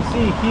 you can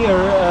see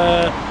here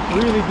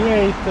really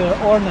great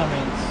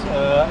ornaments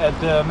at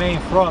the main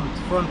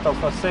frontal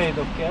facade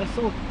of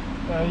castle.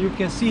 You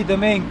can see the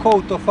main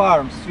coat of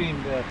arms,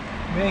 the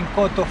main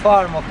coat of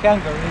arms of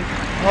Hungary,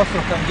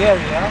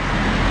 austro-hungarian,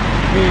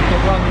 with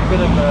one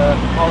bit of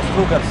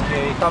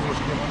austro-hungarian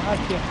Habsburg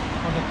monarchy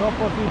on the top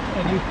of it,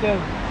 and you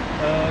have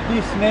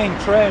this main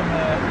tram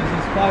is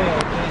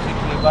inspired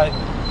basically by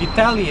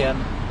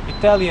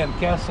Italian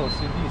castles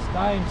in these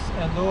times,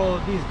 and all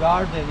this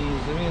garden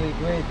is really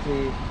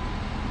greatly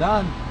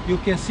done. You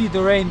can see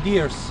the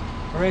reindeers.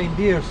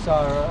 Reindeers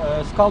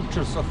are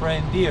sculptures of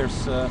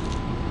reindeers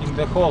in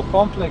the whole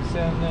complex,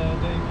 and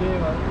they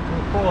gave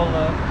the whole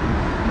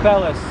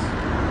palace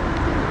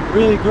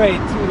really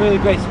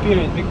great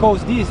spirit,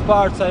 because these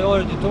parts, I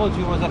already told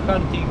you, was a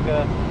hunting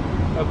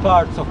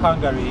parts of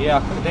Hungary.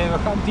 Yeah, they were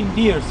hunting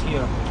deers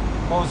here.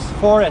 Those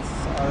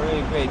forests are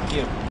really great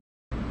here.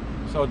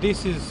 So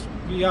this is,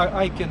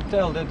 I can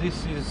tell that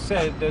this is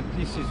said that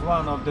this is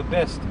one of the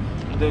best,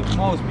 the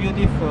most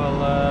beautiful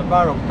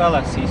baroque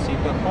palaces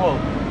in the whole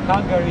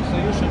Hungary, so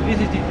you should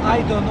visit it.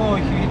 I don't know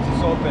if it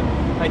is open.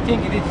 I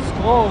think it is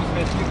closed,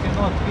 that you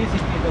cannot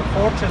visit it,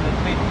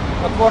 unfortunately.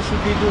 But what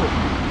should we do?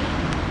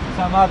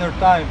 Some other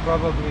time,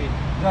 probably.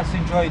 Just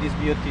enjoy this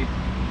beauty.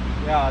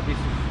 Yeah, this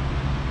is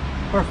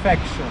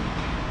perfection,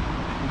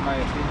 in my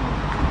opinion.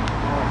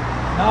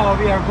 Now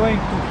we are going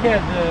to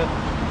head.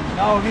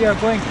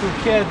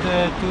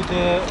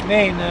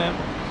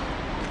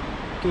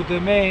 To the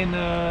main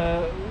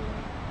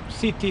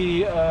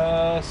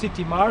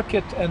city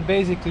market, and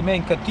basically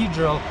main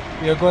cathedral.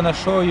 We are going to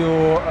show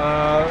you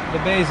the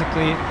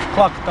basically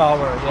clock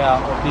tower,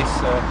 of this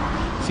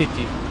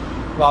city.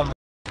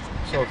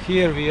 So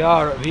here we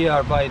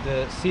are by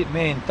the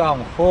main town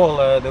hall,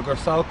 the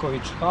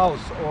Grassalkovich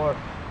house, or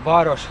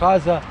Város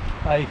Háza.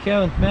 I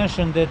haven't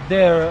mentioned that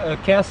their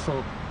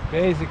castle,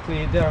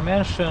 basically their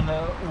mansion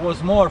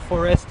was more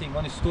for resting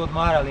on its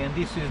Marali, and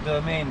this is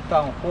the main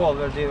town hall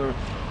where they were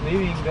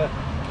living.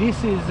 This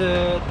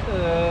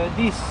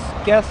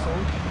castle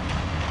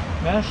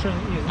mansion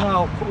is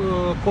now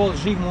called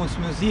Zsigmond's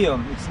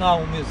Museum. It's now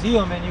a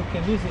museum, and you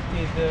can visit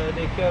it.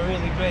 They have a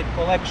really great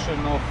collection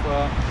of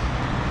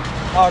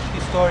art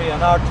historian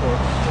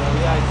artworks.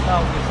 It's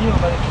now a museum,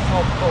 but it is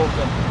not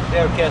open,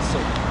 their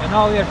castle. And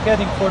now we are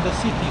heading for the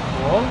city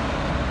hall.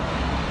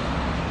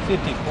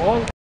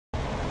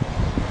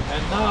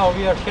 And now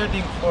we are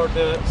heading for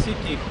the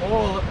city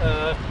hall,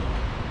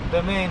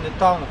 the main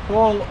town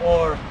hall,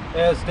 or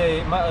as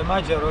they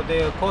Magyar,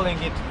 they are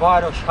calling it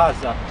Város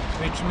Háza,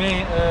 which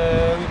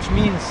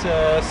means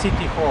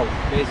city hall,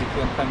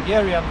 basically on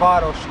Hungarian.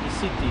 Város is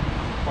city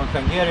on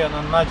Hungarian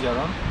and Magyar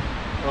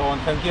on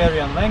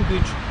Hungarian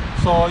language.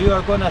 So you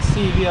are gonna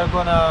see, we are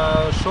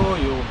gonna show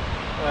you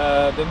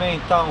the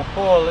main town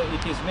hall.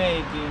 It is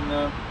made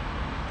in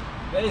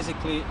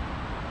basically,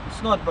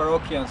 it's not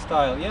Baroquean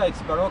style. Yeah,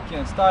 it's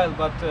Baroquean style,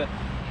 but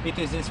it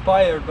is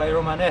inspired by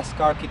Romanesque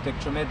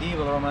architecture,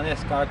 medieval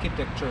Romanesque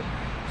architecture.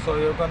 So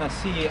you're gonna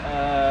see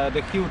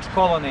the huge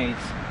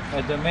colonnades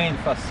at the main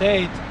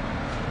facade.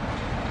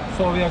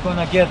 So we are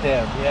gonna get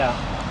there,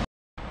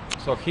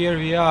 So here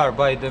we are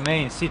by the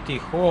main city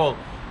hall.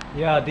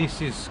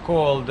 This is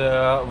called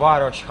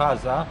Város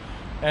Háza,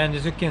 and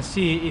as you can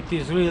see, it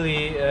is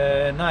really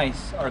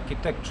nice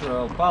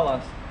architectural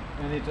palace,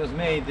 and it was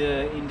made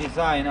in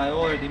design, I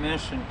already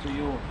mentioned to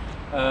you,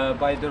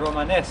 by the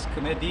Romanesque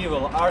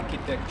medieval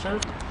architecture.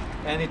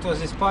 and it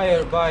was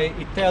inspired by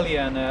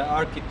Italian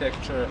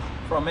architecture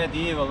from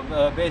medieval,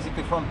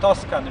 basically from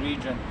Tuscan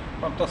region,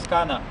 from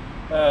Toscana.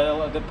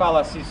 The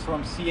palaces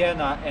from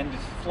Siena and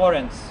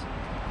Florence,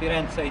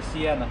 Firenze I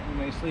Siena,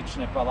 imaju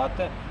slične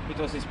palate. It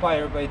was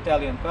inspired by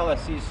Italian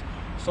palaces.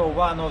 So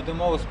one of the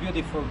most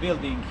beautiful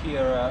building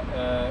here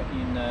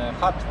in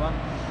Hottwan.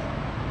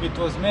 It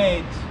was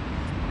made,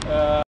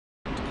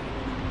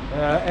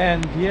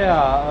 and yeah,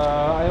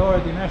 I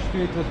already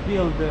mentioned it was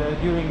built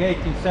during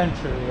 18th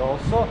century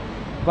also,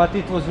 but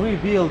it was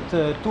rebuilt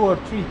 2 or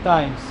 3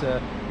 times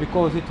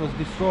because it was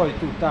destroyed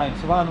 2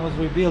 times. One was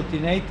rebuilt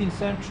in 18th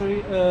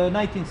century,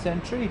 19th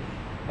century,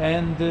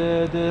 and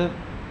the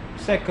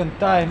second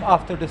time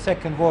after the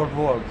Second World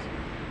War.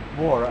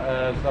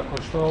 Dakle,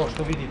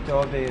 što vidite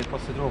ovdje je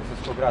poslije Drugog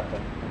svjetskog rata,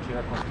 znači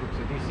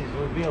rekonstrukcija. This is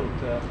rebuilt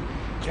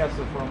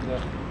castle from the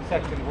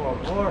Second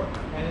World War,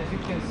 and as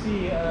you can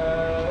see,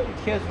 it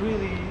has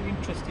really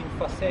interesting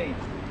facade.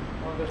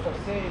 On the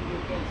facade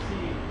you can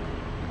see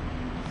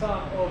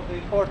some of the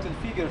important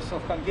figures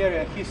of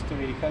Hungarian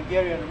history,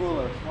 Hungarian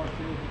rulers,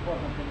 možete vidjeti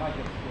poznate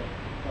mađarske,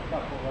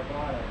 tako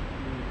vladare,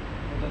 i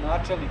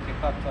rodonačelnike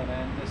Hatvana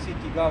and the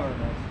city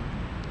governors.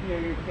 Here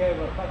you have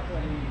a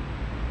Hatvani.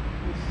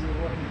 This is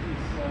what it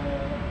is,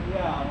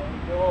 yeah,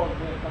 the old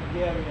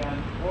Hungarian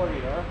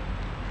warrior.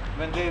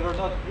 When they were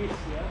not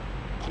Christian,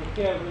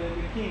 we have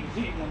the King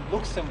Zsigmond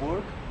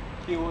Luxemburg.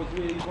 He was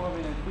really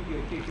prominent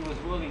figure. He was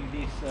ruling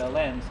these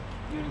lands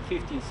during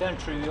 15th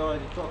century. We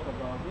already talked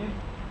about him.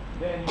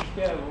 Then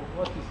you have,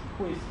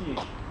 who is he?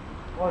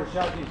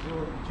 Orjadi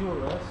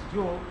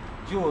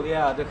Jul,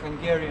 yeah, the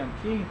Hungarian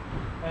king.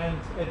 And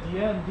at the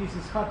end, this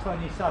is Hatvan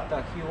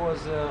Isata. He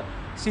was a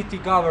city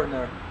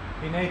governor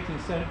in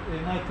 19th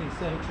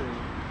century,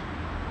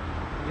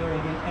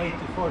 during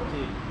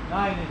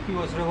 1849, and he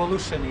was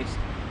revolutionist.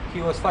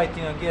 He was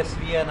fighting against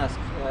Vienna's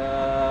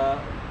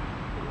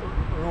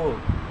rule,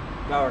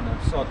 governor.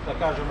 So, da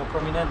kažemo,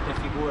 prominentne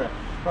figure,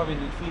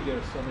 prominent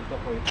figures on the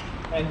top of it.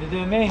 And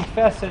the main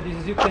facade is,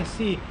 as you can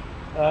see,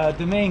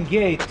 the main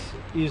gate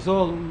is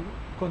all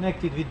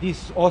connected with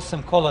these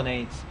awesome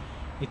colonnades,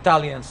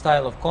 Italian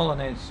style of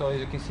colonnades. So, as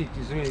you can see, it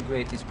is really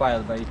great,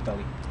 inspired by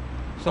Italy.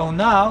 So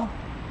now,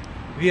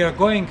 we are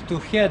going to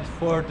head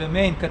for the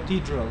main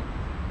cathedral,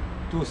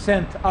 to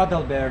Saint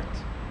Adalbert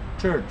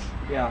Church.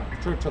 Yeah,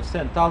 Church of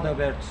Saint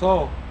Adalbert.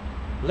 So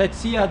let's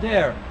see you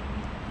there,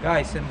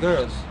 guys and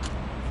girls,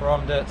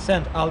 from the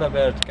Saint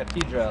Adalbert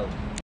Cathedral.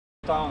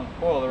 Town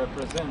hall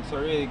represents a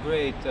really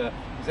great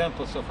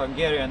examples of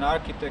Hungarian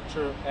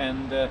architecture,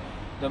 and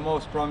the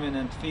most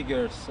prominent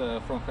figures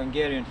from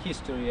Hungarian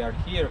history are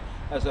here,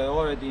 as I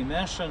already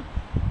mentioned.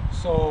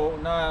 So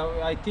now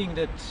I think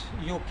that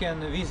you can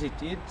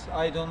visit it.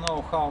 I don't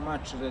know how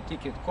much the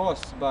ticket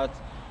costs, but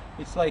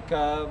it's like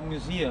a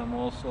museum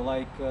also,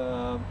 like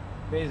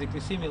basically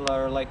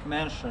similar like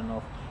mansion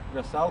of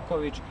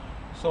Grassalkovich.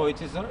 So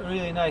it is a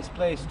really nice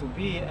place to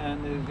be,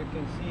 and as you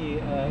can see,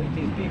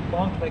 it is big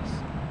complex,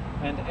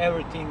 and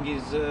everything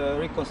is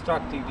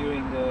reconstructed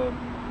during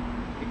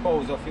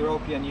because of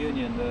European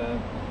Union, the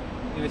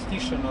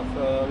investigation of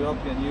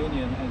European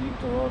Union and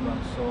Viktor Orban.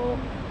 So.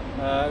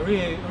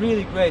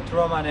 Really great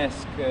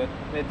Romanesque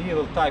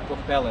medieval type of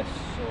palace,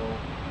 so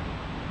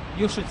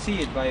you should see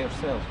it by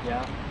yourself.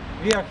 Yeah,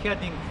 we are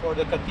heading for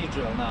the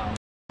cathedral now.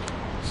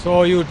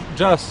 So you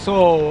just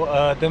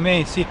saw the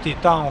main city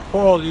town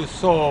hall, you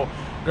saw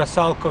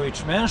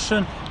Grassalkovich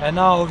mansion, and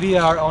now we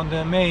are on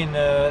the main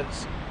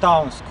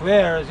town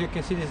square. As you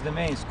can see, this is the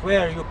main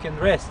square. You can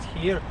rest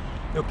here,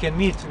 you can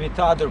meet with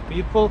other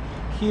people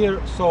here.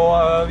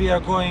 So we are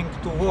going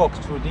to walk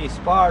through this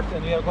part,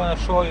 and we are going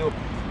to show you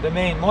the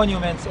main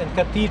monuments and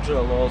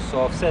cathedral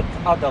also of Saint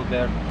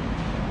Adalbert.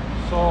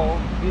 So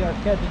we are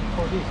heading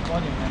for this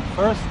monument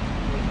first.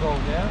 Let's go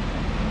there.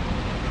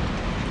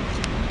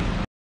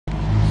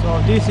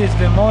 So this is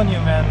the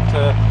monument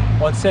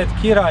on Saint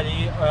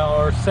Kristaly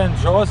or Saint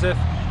Joseph.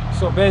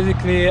 So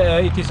basically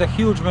it is a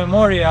huge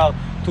memorial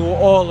to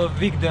all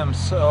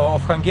victims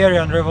of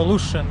Hungarian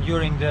Revolution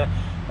during the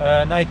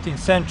 19th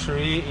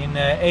century in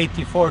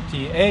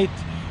 1848.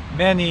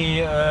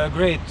 Many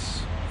great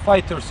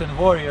fighters and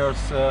warriors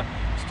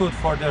stood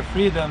for their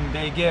freedom.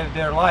 They gave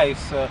their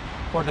lives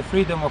for the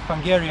freedom of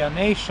Hungarian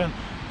nation.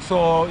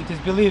 So it is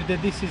believed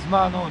that this is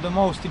one of the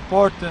most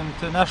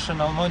important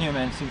national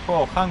monuments in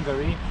whole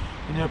Hungary.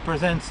 It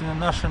represents the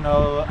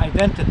national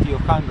identity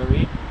of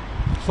Hungary.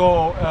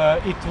 So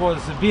it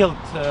was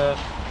built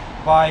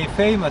by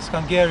famous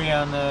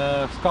Hungarian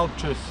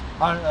sculptors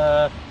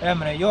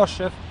Emre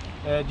Joseph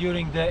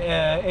during the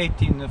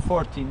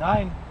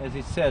 1849, as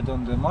it said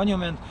on the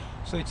monument.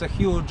 So it's a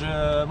huge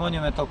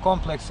monumental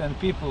complex, and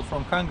people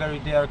from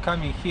Hungary, they are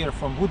coming here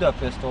from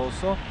Budapest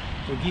also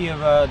to give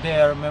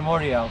their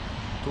memorial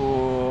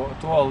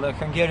to all the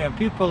Hungarian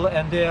people,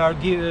 and they are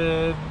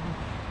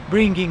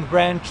bringing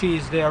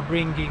branches, they are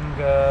bringing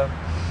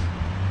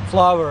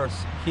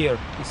flowers here.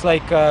 It's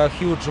like a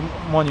huge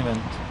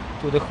monument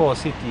to the whole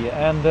city.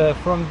 And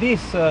from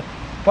this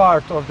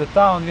part of the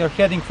town we are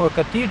heading for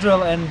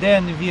cathedral, and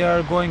then we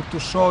are going to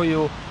show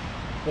you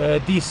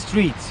these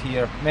streets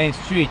here, main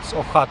streets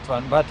of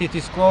Hatvan, but it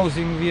is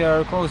closing, we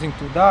are closing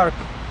to dark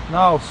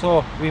now,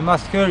 so we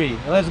must hurry.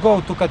 Let's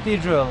go to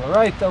cathedral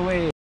right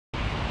away.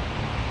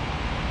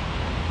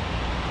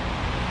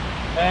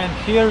 And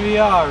here we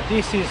are.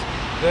 This is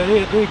the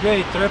really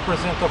great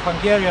represent of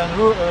Hungarian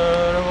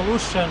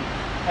revolution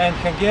and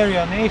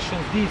Hungarian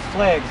nations. These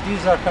flags,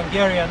 these are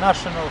Hungarian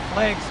national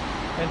flags,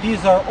 and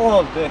these are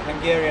all the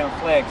Hungarian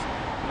flags.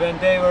 When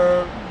they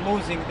were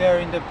losing their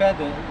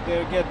independence,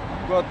 they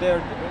got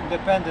their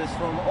independence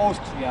from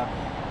Austria,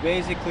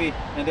 basically,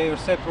 and they were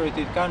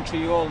separated country.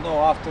 You all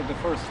know, after the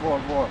First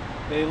World War,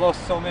 they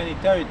lost so many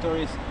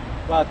territories,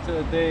 but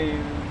they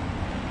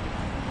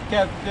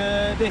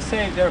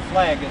saved their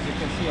flag, as you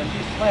can see. And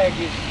this flag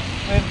is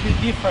a little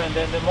bit different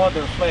than the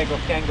modern flag of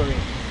Hungary.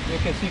 You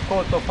can see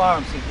coat of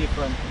arms is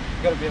different.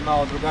 Grb je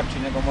malo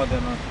drugačiji nego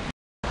moderno.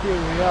 Here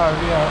we are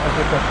at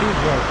the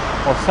cathedral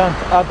of Saint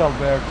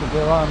Adalbert,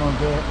 one of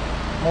the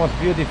most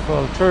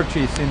beautiful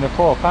churches in the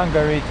whole of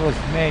Hungary. It was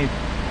made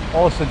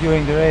also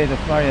during the reign of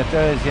Marie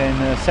Theresie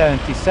in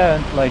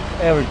 77, like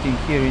everything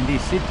here in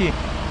this city.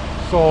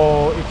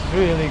 So it's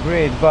really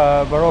great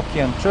Baroque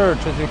church.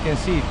 As you can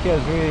see, it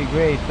has really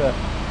great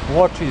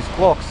watches,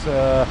 clocks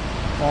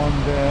on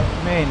the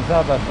main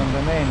Zabbat, on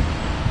the main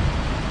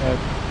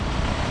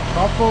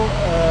couple,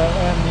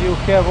 and you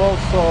have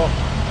also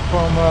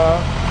from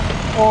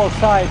all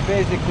sides,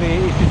 basically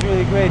it is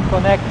really great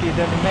connected,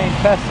 and the main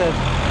facade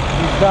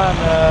is done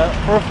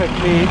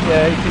perfectly.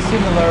 It is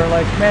similar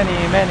like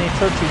many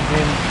churches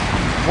in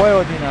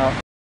Vojvodina.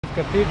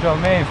 Cathedral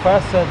main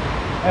facade,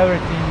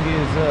 everything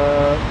is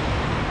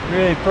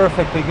really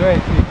perfectly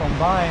greatly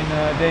combined.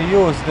 They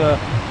used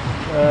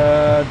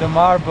the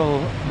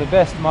marble, the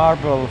best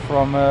marble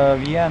from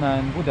Vienna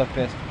and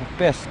Budapest,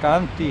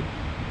 Pescanti.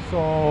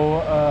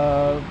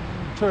 So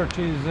church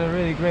is a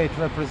really great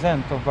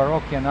represent of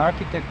Baroque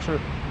architecture,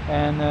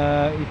 and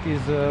it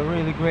is a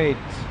really great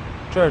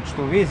church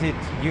to visit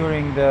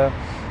during the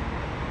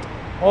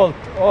all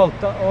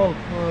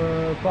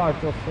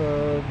part of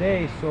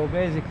day. So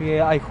basically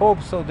I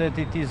hope so that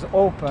it is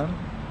open,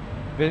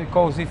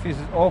 because if it's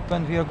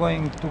open we are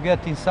going to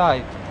get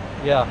inside.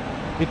 Yeah,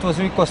 it was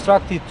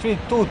reconstructed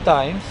two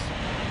times,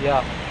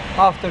 yeah,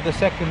 after the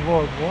Second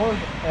World War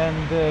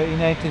and in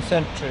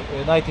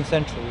 19th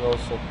century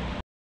also.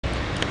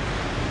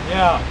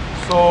 Yeah,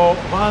 so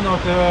one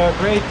of the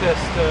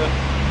greatest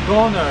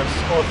donors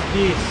of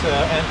this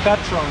and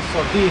patrons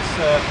of this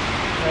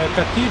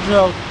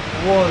cathedral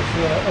was,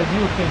 as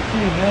you can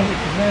see, it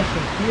is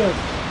mentioned here,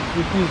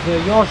 it is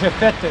Lajosh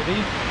Koshut.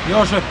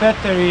 Lajosh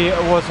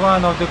Koshut was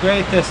one of the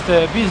greatest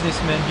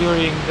businessmen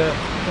during the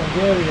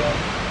Hungarian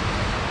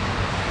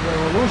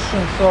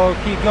Revolution, so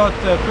he got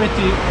a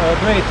pretty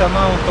great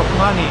amount of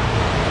money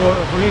for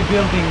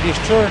rebuilding this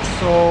church,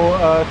 so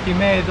he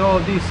made all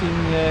this in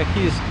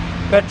his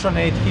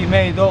patronage. He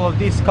made all of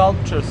these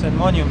sculptures and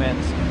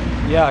monuments,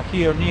 yeah,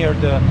 here near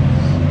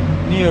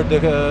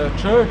the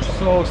church.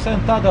 So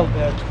Saint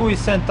Adalbert, who is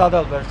Saint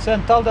Adalbert?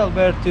 Saint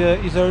Adalbert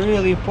is a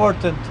really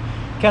important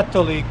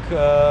Catholic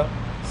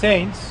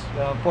saint,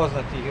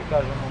 poznatih,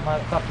 kažemo,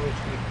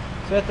 katoličkih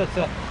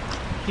svetaca.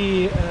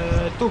 He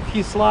took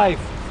his life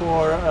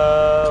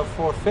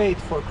for faith,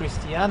 for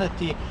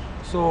Christianity.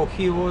 So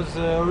he was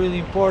really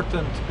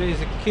important.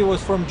 Basically, he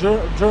was from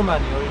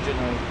Germany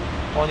originally.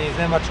 On his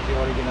Nemački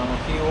original.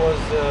 He was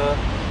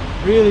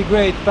really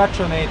great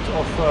patronate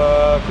of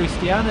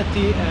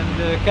Christianity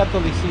and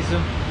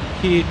Catholicism.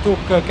 He took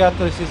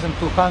Catholicism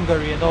to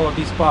Hungary and all of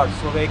these parts,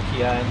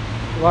 Slovakia, and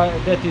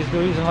that is the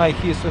reason why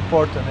he is so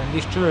important, and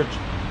this church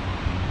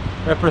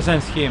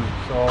represents him.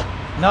 So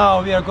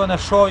now we are gonna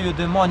show you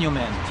the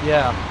monument.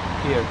 Yeah,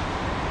 here.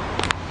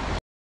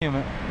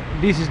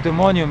 This is the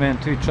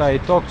monument which I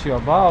talked to you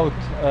about.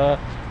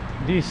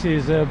 This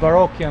is a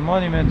Baroque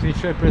monument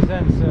which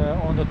represents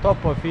on the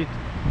top of it,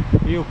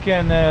 you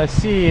can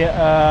see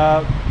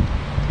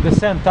the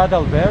Saint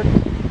Adalbert.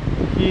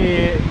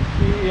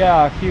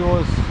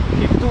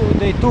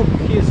 They took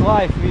his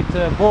life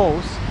with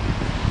bows.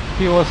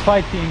 He was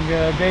fighting,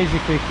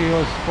 basically he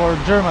was for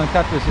German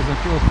Catholicism.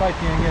 He was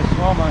fighting against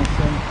Romans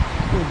and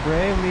stood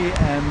bravely,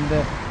 and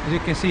as you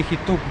can see, he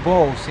took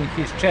bows in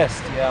his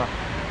chest. Yeah,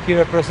 he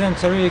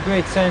represents a really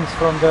great sense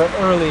from the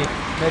early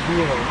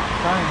medieval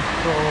times.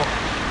 So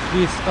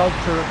this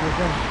sculpture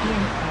represents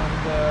him,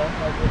 and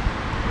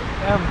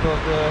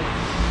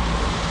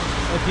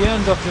at the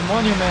end of the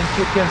monument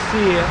you can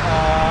see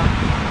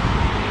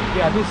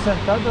this Saint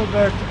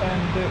Adalbert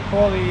and the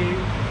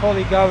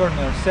holy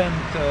governor Saint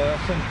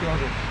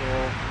Joseph, so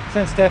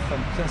Saint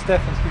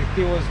Stephen.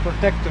 He was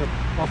protector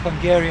of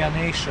Hungarian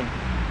nation.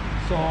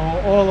 So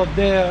all of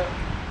their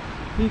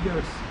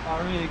figures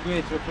are really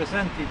great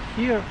represented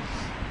here.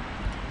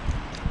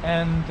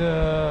 And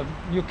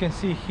you can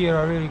see here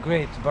a really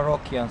great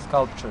Baroque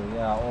sculpture,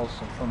 yeah,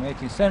 also from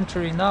 18th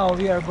century. Now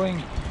we are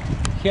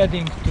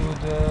heading to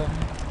the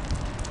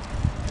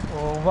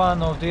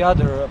one of the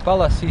other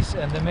palaces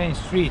and the main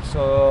streets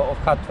of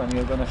Hatvan. We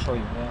are going to show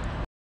you. Yeah.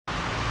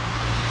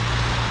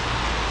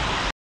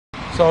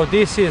 So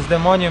this is the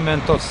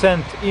monument of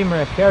Saint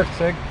Imre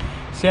Herceg.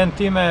 Saint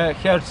Imre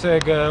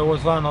Herceg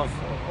was one of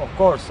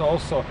course,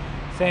 also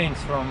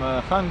saints from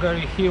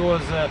Hungary. He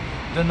was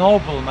the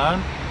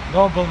nobleman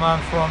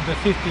from the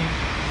 15th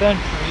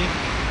century.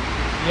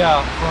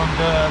 Yeah, from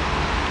the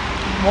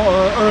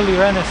early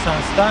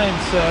Renaissance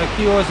times.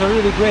 He was a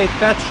really great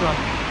patron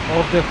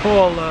of the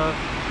whole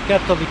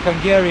Catholic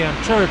Hungarian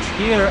church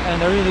here,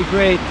 and a really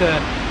great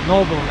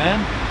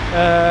nobleman.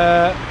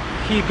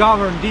 He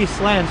governed these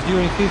lands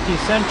during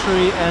 15th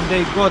century, and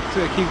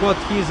he got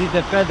his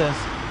independence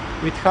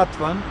with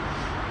Hottwan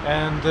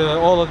and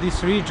all of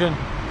this region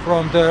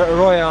from the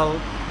royal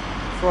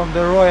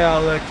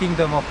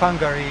kingdom of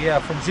Hungary, yeah,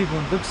 from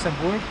Zsigmond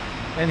Luxemburg,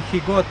 and he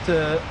got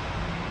the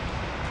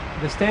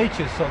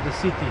statues of the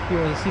city. He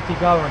was a city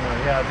governor,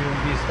 yeah,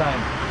 during this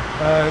time.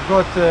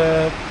 Got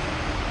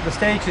the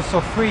statues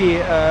of free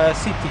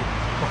city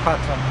of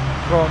Hatvan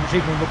from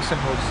Zsigmond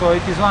Luxemburg. So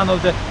it is one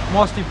of the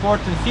most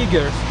important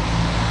figures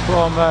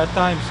from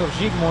times of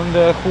Zsigmond,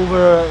 who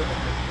were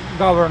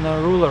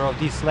governor, ruler of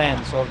these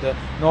lands, of the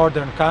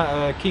northern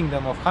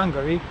kingdom of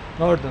Hungary,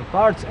 northern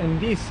parts, and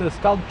this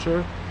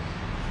sculpture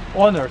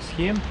honors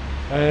him.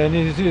 And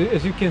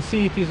as you can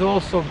see, it is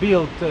also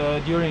built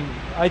during,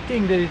 I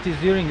think that it is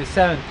during the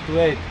 7th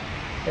to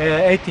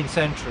 18th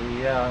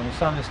century, yeah, u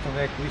 18.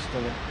 veku isto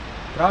je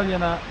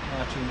pravljena,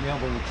 znači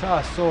njegovu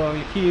čast. So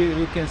here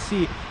you can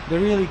see the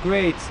really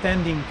great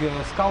standing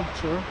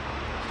sculpture,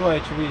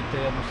 stojeći vidite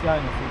jednu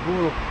sjajnu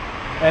figuru,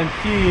 and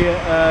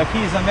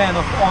he is a man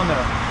of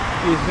honor.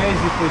 He is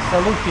basically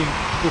saluting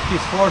to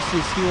his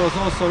forces. He was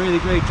also a really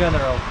great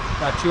general,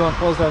 znači on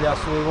pozdravlja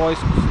svoju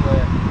vojsku,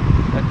 svoje,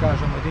 da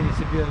kažemo,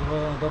 jedinice, bio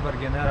je dobar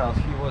general.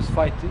 He was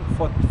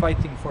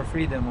fighting for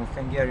freedom of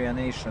Hungarian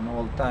nation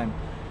all the time.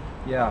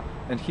 Yeah,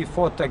 and he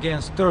fought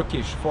against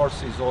Turkish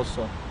forces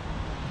also.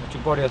 Znači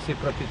borio se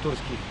protiv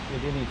turskih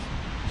jedinica.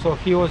 So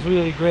he was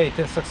really great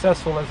and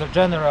successful as a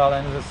general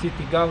and as a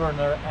city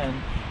governor and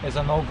as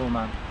a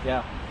nobleman.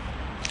 Yeah.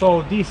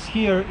 So this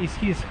here is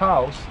his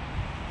house.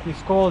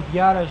 It's called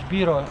János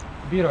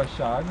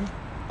Bíróság.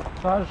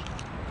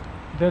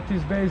 That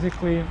is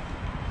basically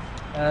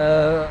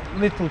a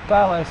little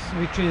palace,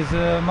 which is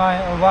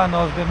one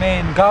of the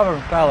main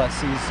government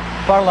palaces,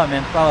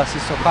 parliament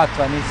palaces of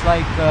Hatvan. It's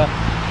like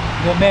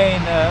the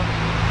main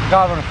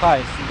government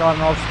house,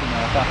 government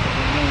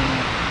the main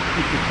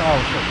city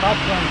house of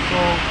Hatvan.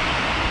 So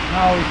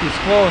now it is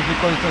closed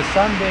because it was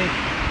Sunday,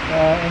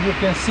 and you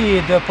can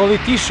see the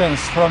politicians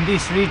from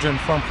this region,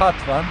 from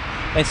Hatvan,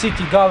 and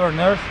city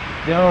governors.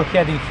 They are all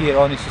heading here,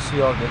 oni su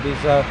svi ovdje.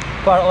 These are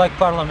like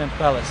parliament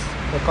palace,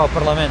 kao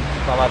parlament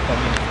palata.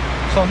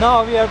 So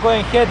now we are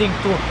heading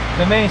to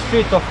the main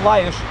street of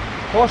Lajosh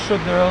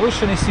Koshut, the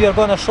revolutionists. We are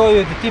going to show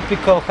you the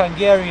typical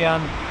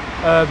Hungarian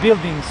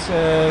buildings,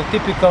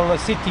 typical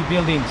city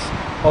buildings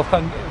of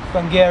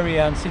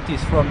Hungarian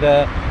cities from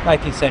the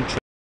 19th century.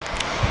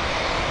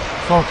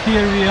 So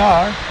here we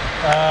are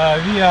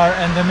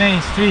in the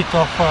main street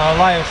of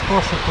Lajosh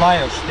Koshut,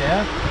 Lajosh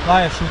there,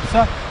 Lajosh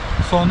utca.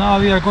 So now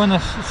we are going to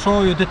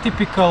show you the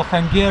typical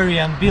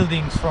Hungarian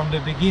buildings from the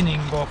beginning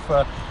of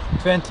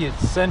 20th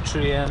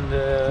century and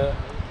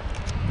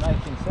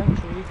 19th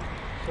century.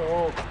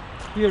 So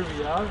here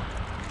we are.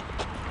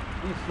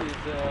 This is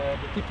the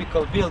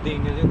typical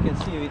building, as you can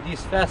see with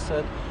this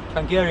facade,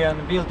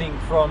 Hungarian building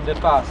from the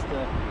past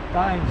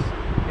times.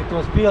 It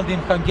was built in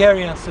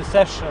Hungarian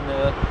secession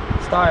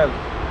style,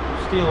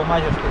 still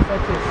Magyarország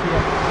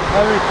secession.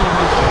 Everything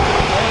is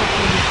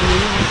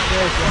really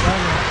fresh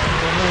and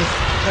the main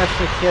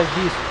facade has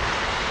this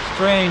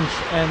strange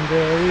and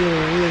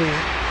really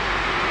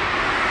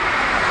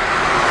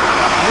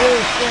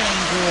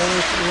strange,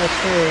 let's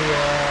say,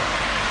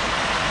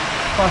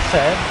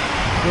 facade.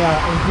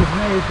 Yeah, it is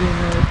made in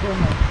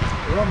German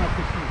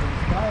romanticism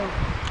style.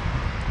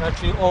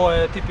 Znači, ovo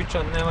je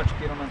tipičan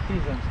nemački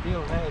romantizam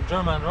stil,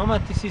 German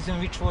romanticism,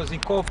 which was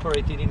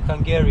incorporated in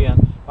Hungarian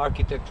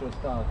architectural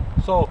style.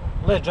 So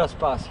let's just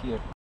pass here.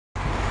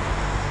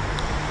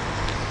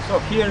 So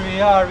here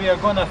we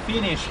are gonna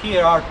finish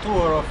here our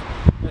tour of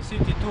the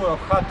city tour of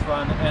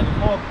Hatvan and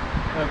Log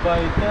by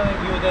telling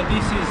you that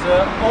this is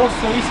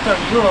also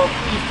Eastern Europe,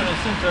 Eastern and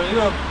Central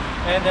Europe,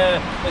 and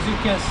as you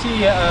can see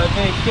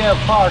they have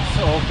parts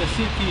of the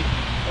city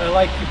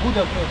like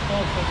Budapest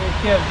also.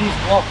 They have these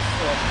blocks,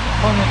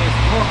 communist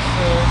blocks,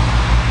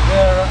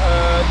 where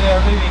they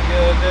are living,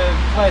 the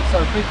flats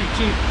are pretty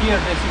cheap. Here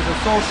this is a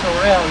social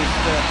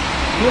realist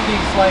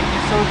buildings like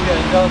in Serbia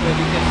and Belgrade.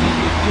 You can see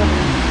these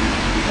buildings.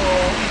 So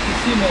it is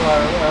similar.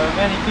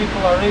 Many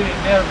people are living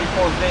there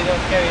because they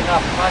don't have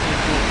enough money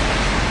to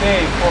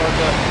pay for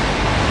the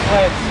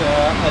flats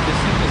at the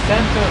city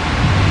center.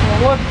 So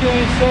what can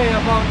you say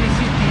about this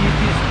city? It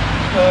is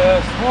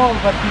small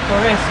but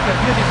picturesque,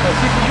 beautiful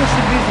city. You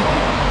should visit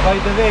it, by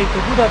the way, to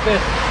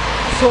Budapest.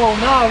 So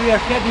now we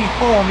are heading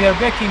home. We are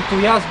back to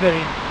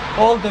Jászberény.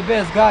 All the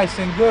best, guys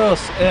and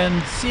girls,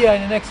 and see ya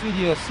in the next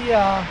video. See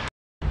ya!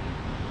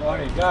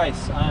 Alright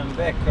guys, I am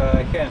back.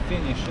 I haven't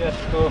finished yet.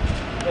 So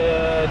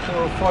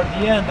for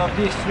the end of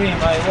this stream,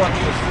 I want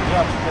to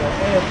just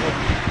add,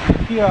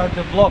 here are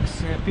the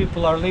blocks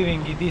people are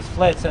living in these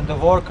flats, and the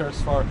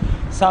workers for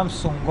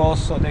Samsung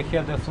also, they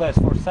have the flats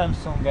for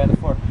Samsung and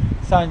for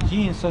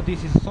Sanjin, so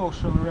this is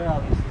social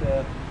realist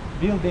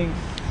buildings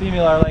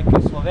similar like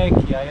in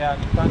Slovakia, yeah,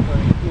 in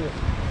Hungary here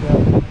they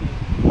are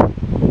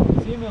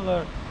pretty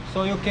similar,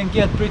 so you can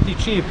get pretty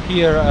cheap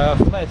here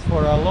flats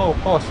for a low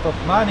cost of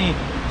money.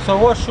 So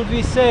what should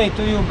we say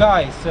to you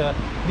guys?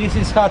 This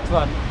is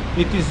Hatvan.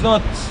 It is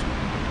not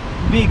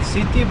big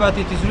city, but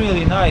it is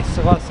really nice.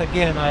 Once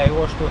again, I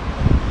want to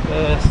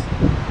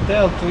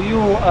tell to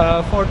you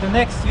for the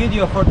next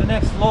video, for the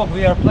next vlog,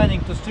 we are planning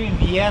to stream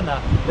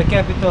Vienna, the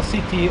capital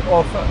city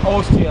of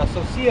Austria.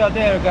 So see you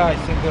there, guys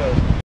and girls.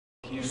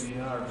 Here we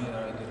are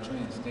at the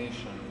train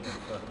station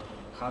of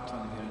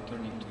Hatvan. We are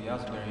returning to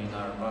Jászberény.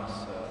 Our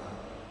bus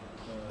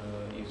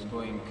is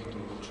going to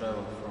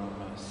travel from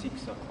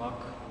 6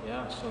 o'clock.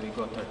 Yeah, so we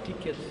got our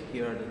tickets.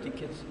 Here are the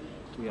tickets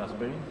to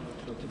Jászberény.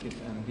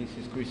 And this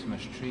is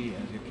Christmas tree,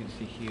 as you can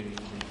see here is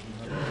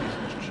the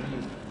Christmas tree.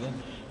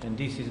 And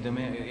this is the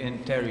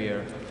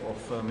interior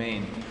of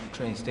main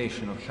train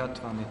station of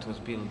Hatvan. It was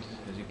built,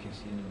 as you can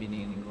see, in the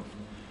beginning of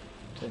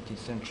 20th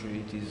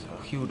century. It is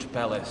a huge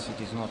palace. It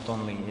is not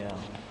only a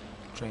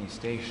train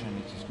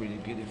station. It is really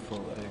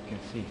beautiful. As you can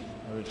see,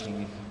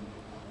 everything is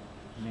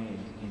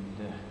made in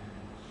the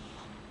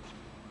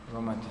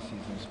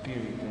romanticism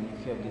spirit, and you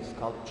have these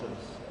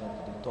sculptures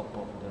at the top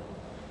of the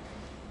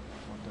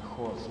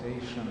whole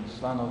station. It's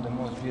one of the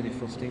most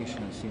beautiful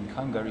stations in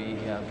Hungary,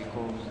 yeah,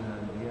 because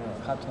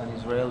Hatvan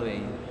is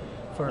railway.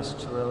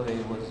 First railway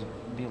was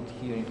built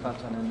here in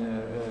Hatvan, and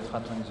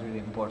Hatvan is really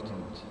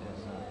important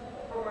as a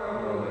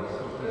railway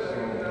city.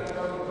 So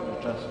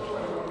just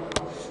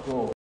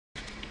go.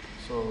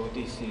 So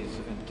this is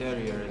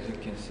interior, as you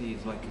can see,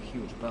 it's like a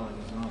huge palace.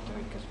 It's not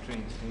like a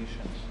train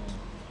station. So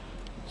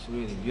it's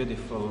really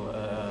beautiful.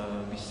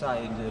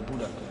 Beside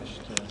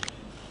Budapest,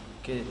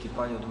 Keleti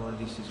Pályaudvar,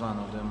 this is one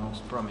of the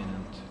most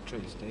prominent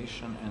train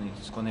station, and it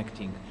is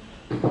connecting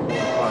all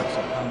parts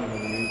of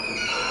Hungary. It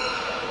is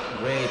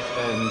great,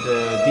 and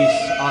this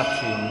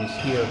atrium is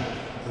here,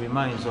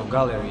 reminds of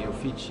Gallery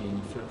Uffizi in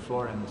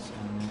Florence,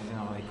 and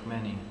like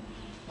many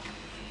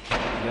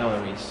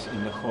galleries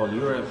in the whole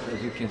Europe.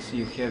 As you can see,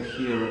 you have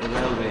here a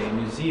railway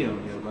museum.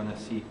 You're gonna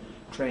see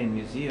train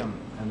museum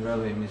and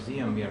railway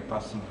museum. We are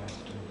passing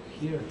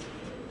here,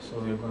 so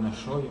we're gonna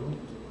show you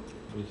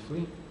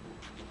briefly.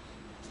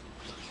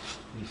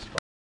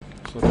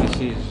 So this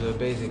is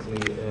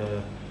basically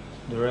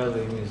the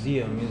railway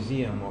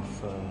museum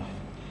of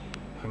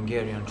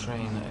Hungarian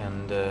train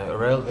and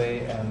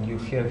railway, and you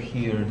have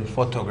here the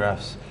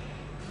photos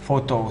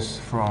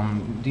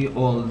from the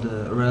old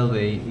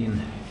railway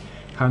in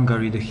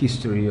Hungary, the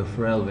history of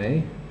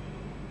railway.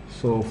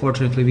 So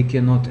fortunately we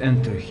cannot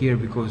enter here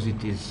because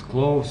it is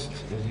closed.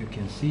 As you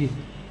can see,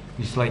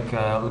 it's like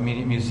a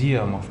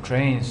museum of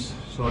trains,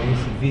 so you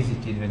should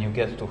visit it when you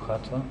get to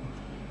Hatvan.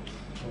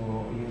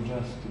 So you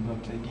just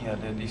got the idea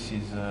that this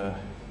is a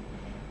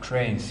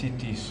train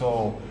city.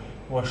 So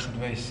what should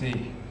we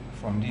see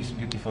from this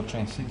beautiful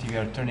train city? We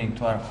are turning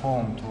to our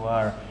home, to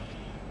our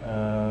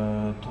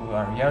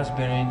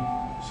Jászberény.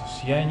 So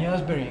see you in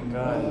Jászberény,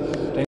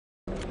 guys.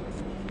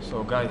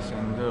 So guys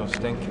and girls,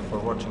 thank you for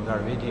watching our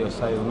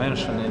videos. I will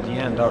mention at the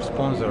end our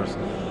sponsors.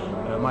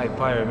 My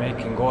Pyre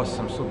making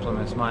awesome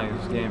supplements,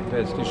 Miles game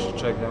pads. You should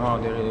check them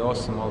out, they're really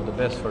awesome. All the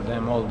best for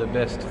them, all the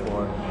best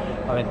for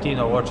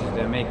Valentino watches.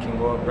 They're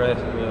making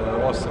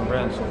awesome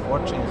brands of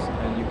watches,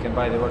 and you can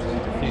buy the watches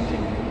at a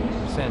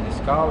 50%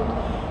 discount.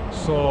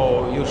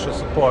 So you should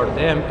support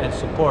them and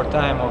support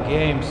IMO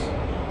Games.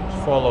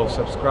 Follow,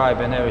 subscribe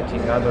and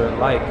everything other,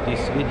 like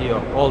this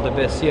video. All the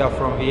best. See ya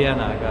from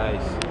Vienna,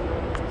 guys.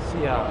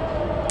 See ya.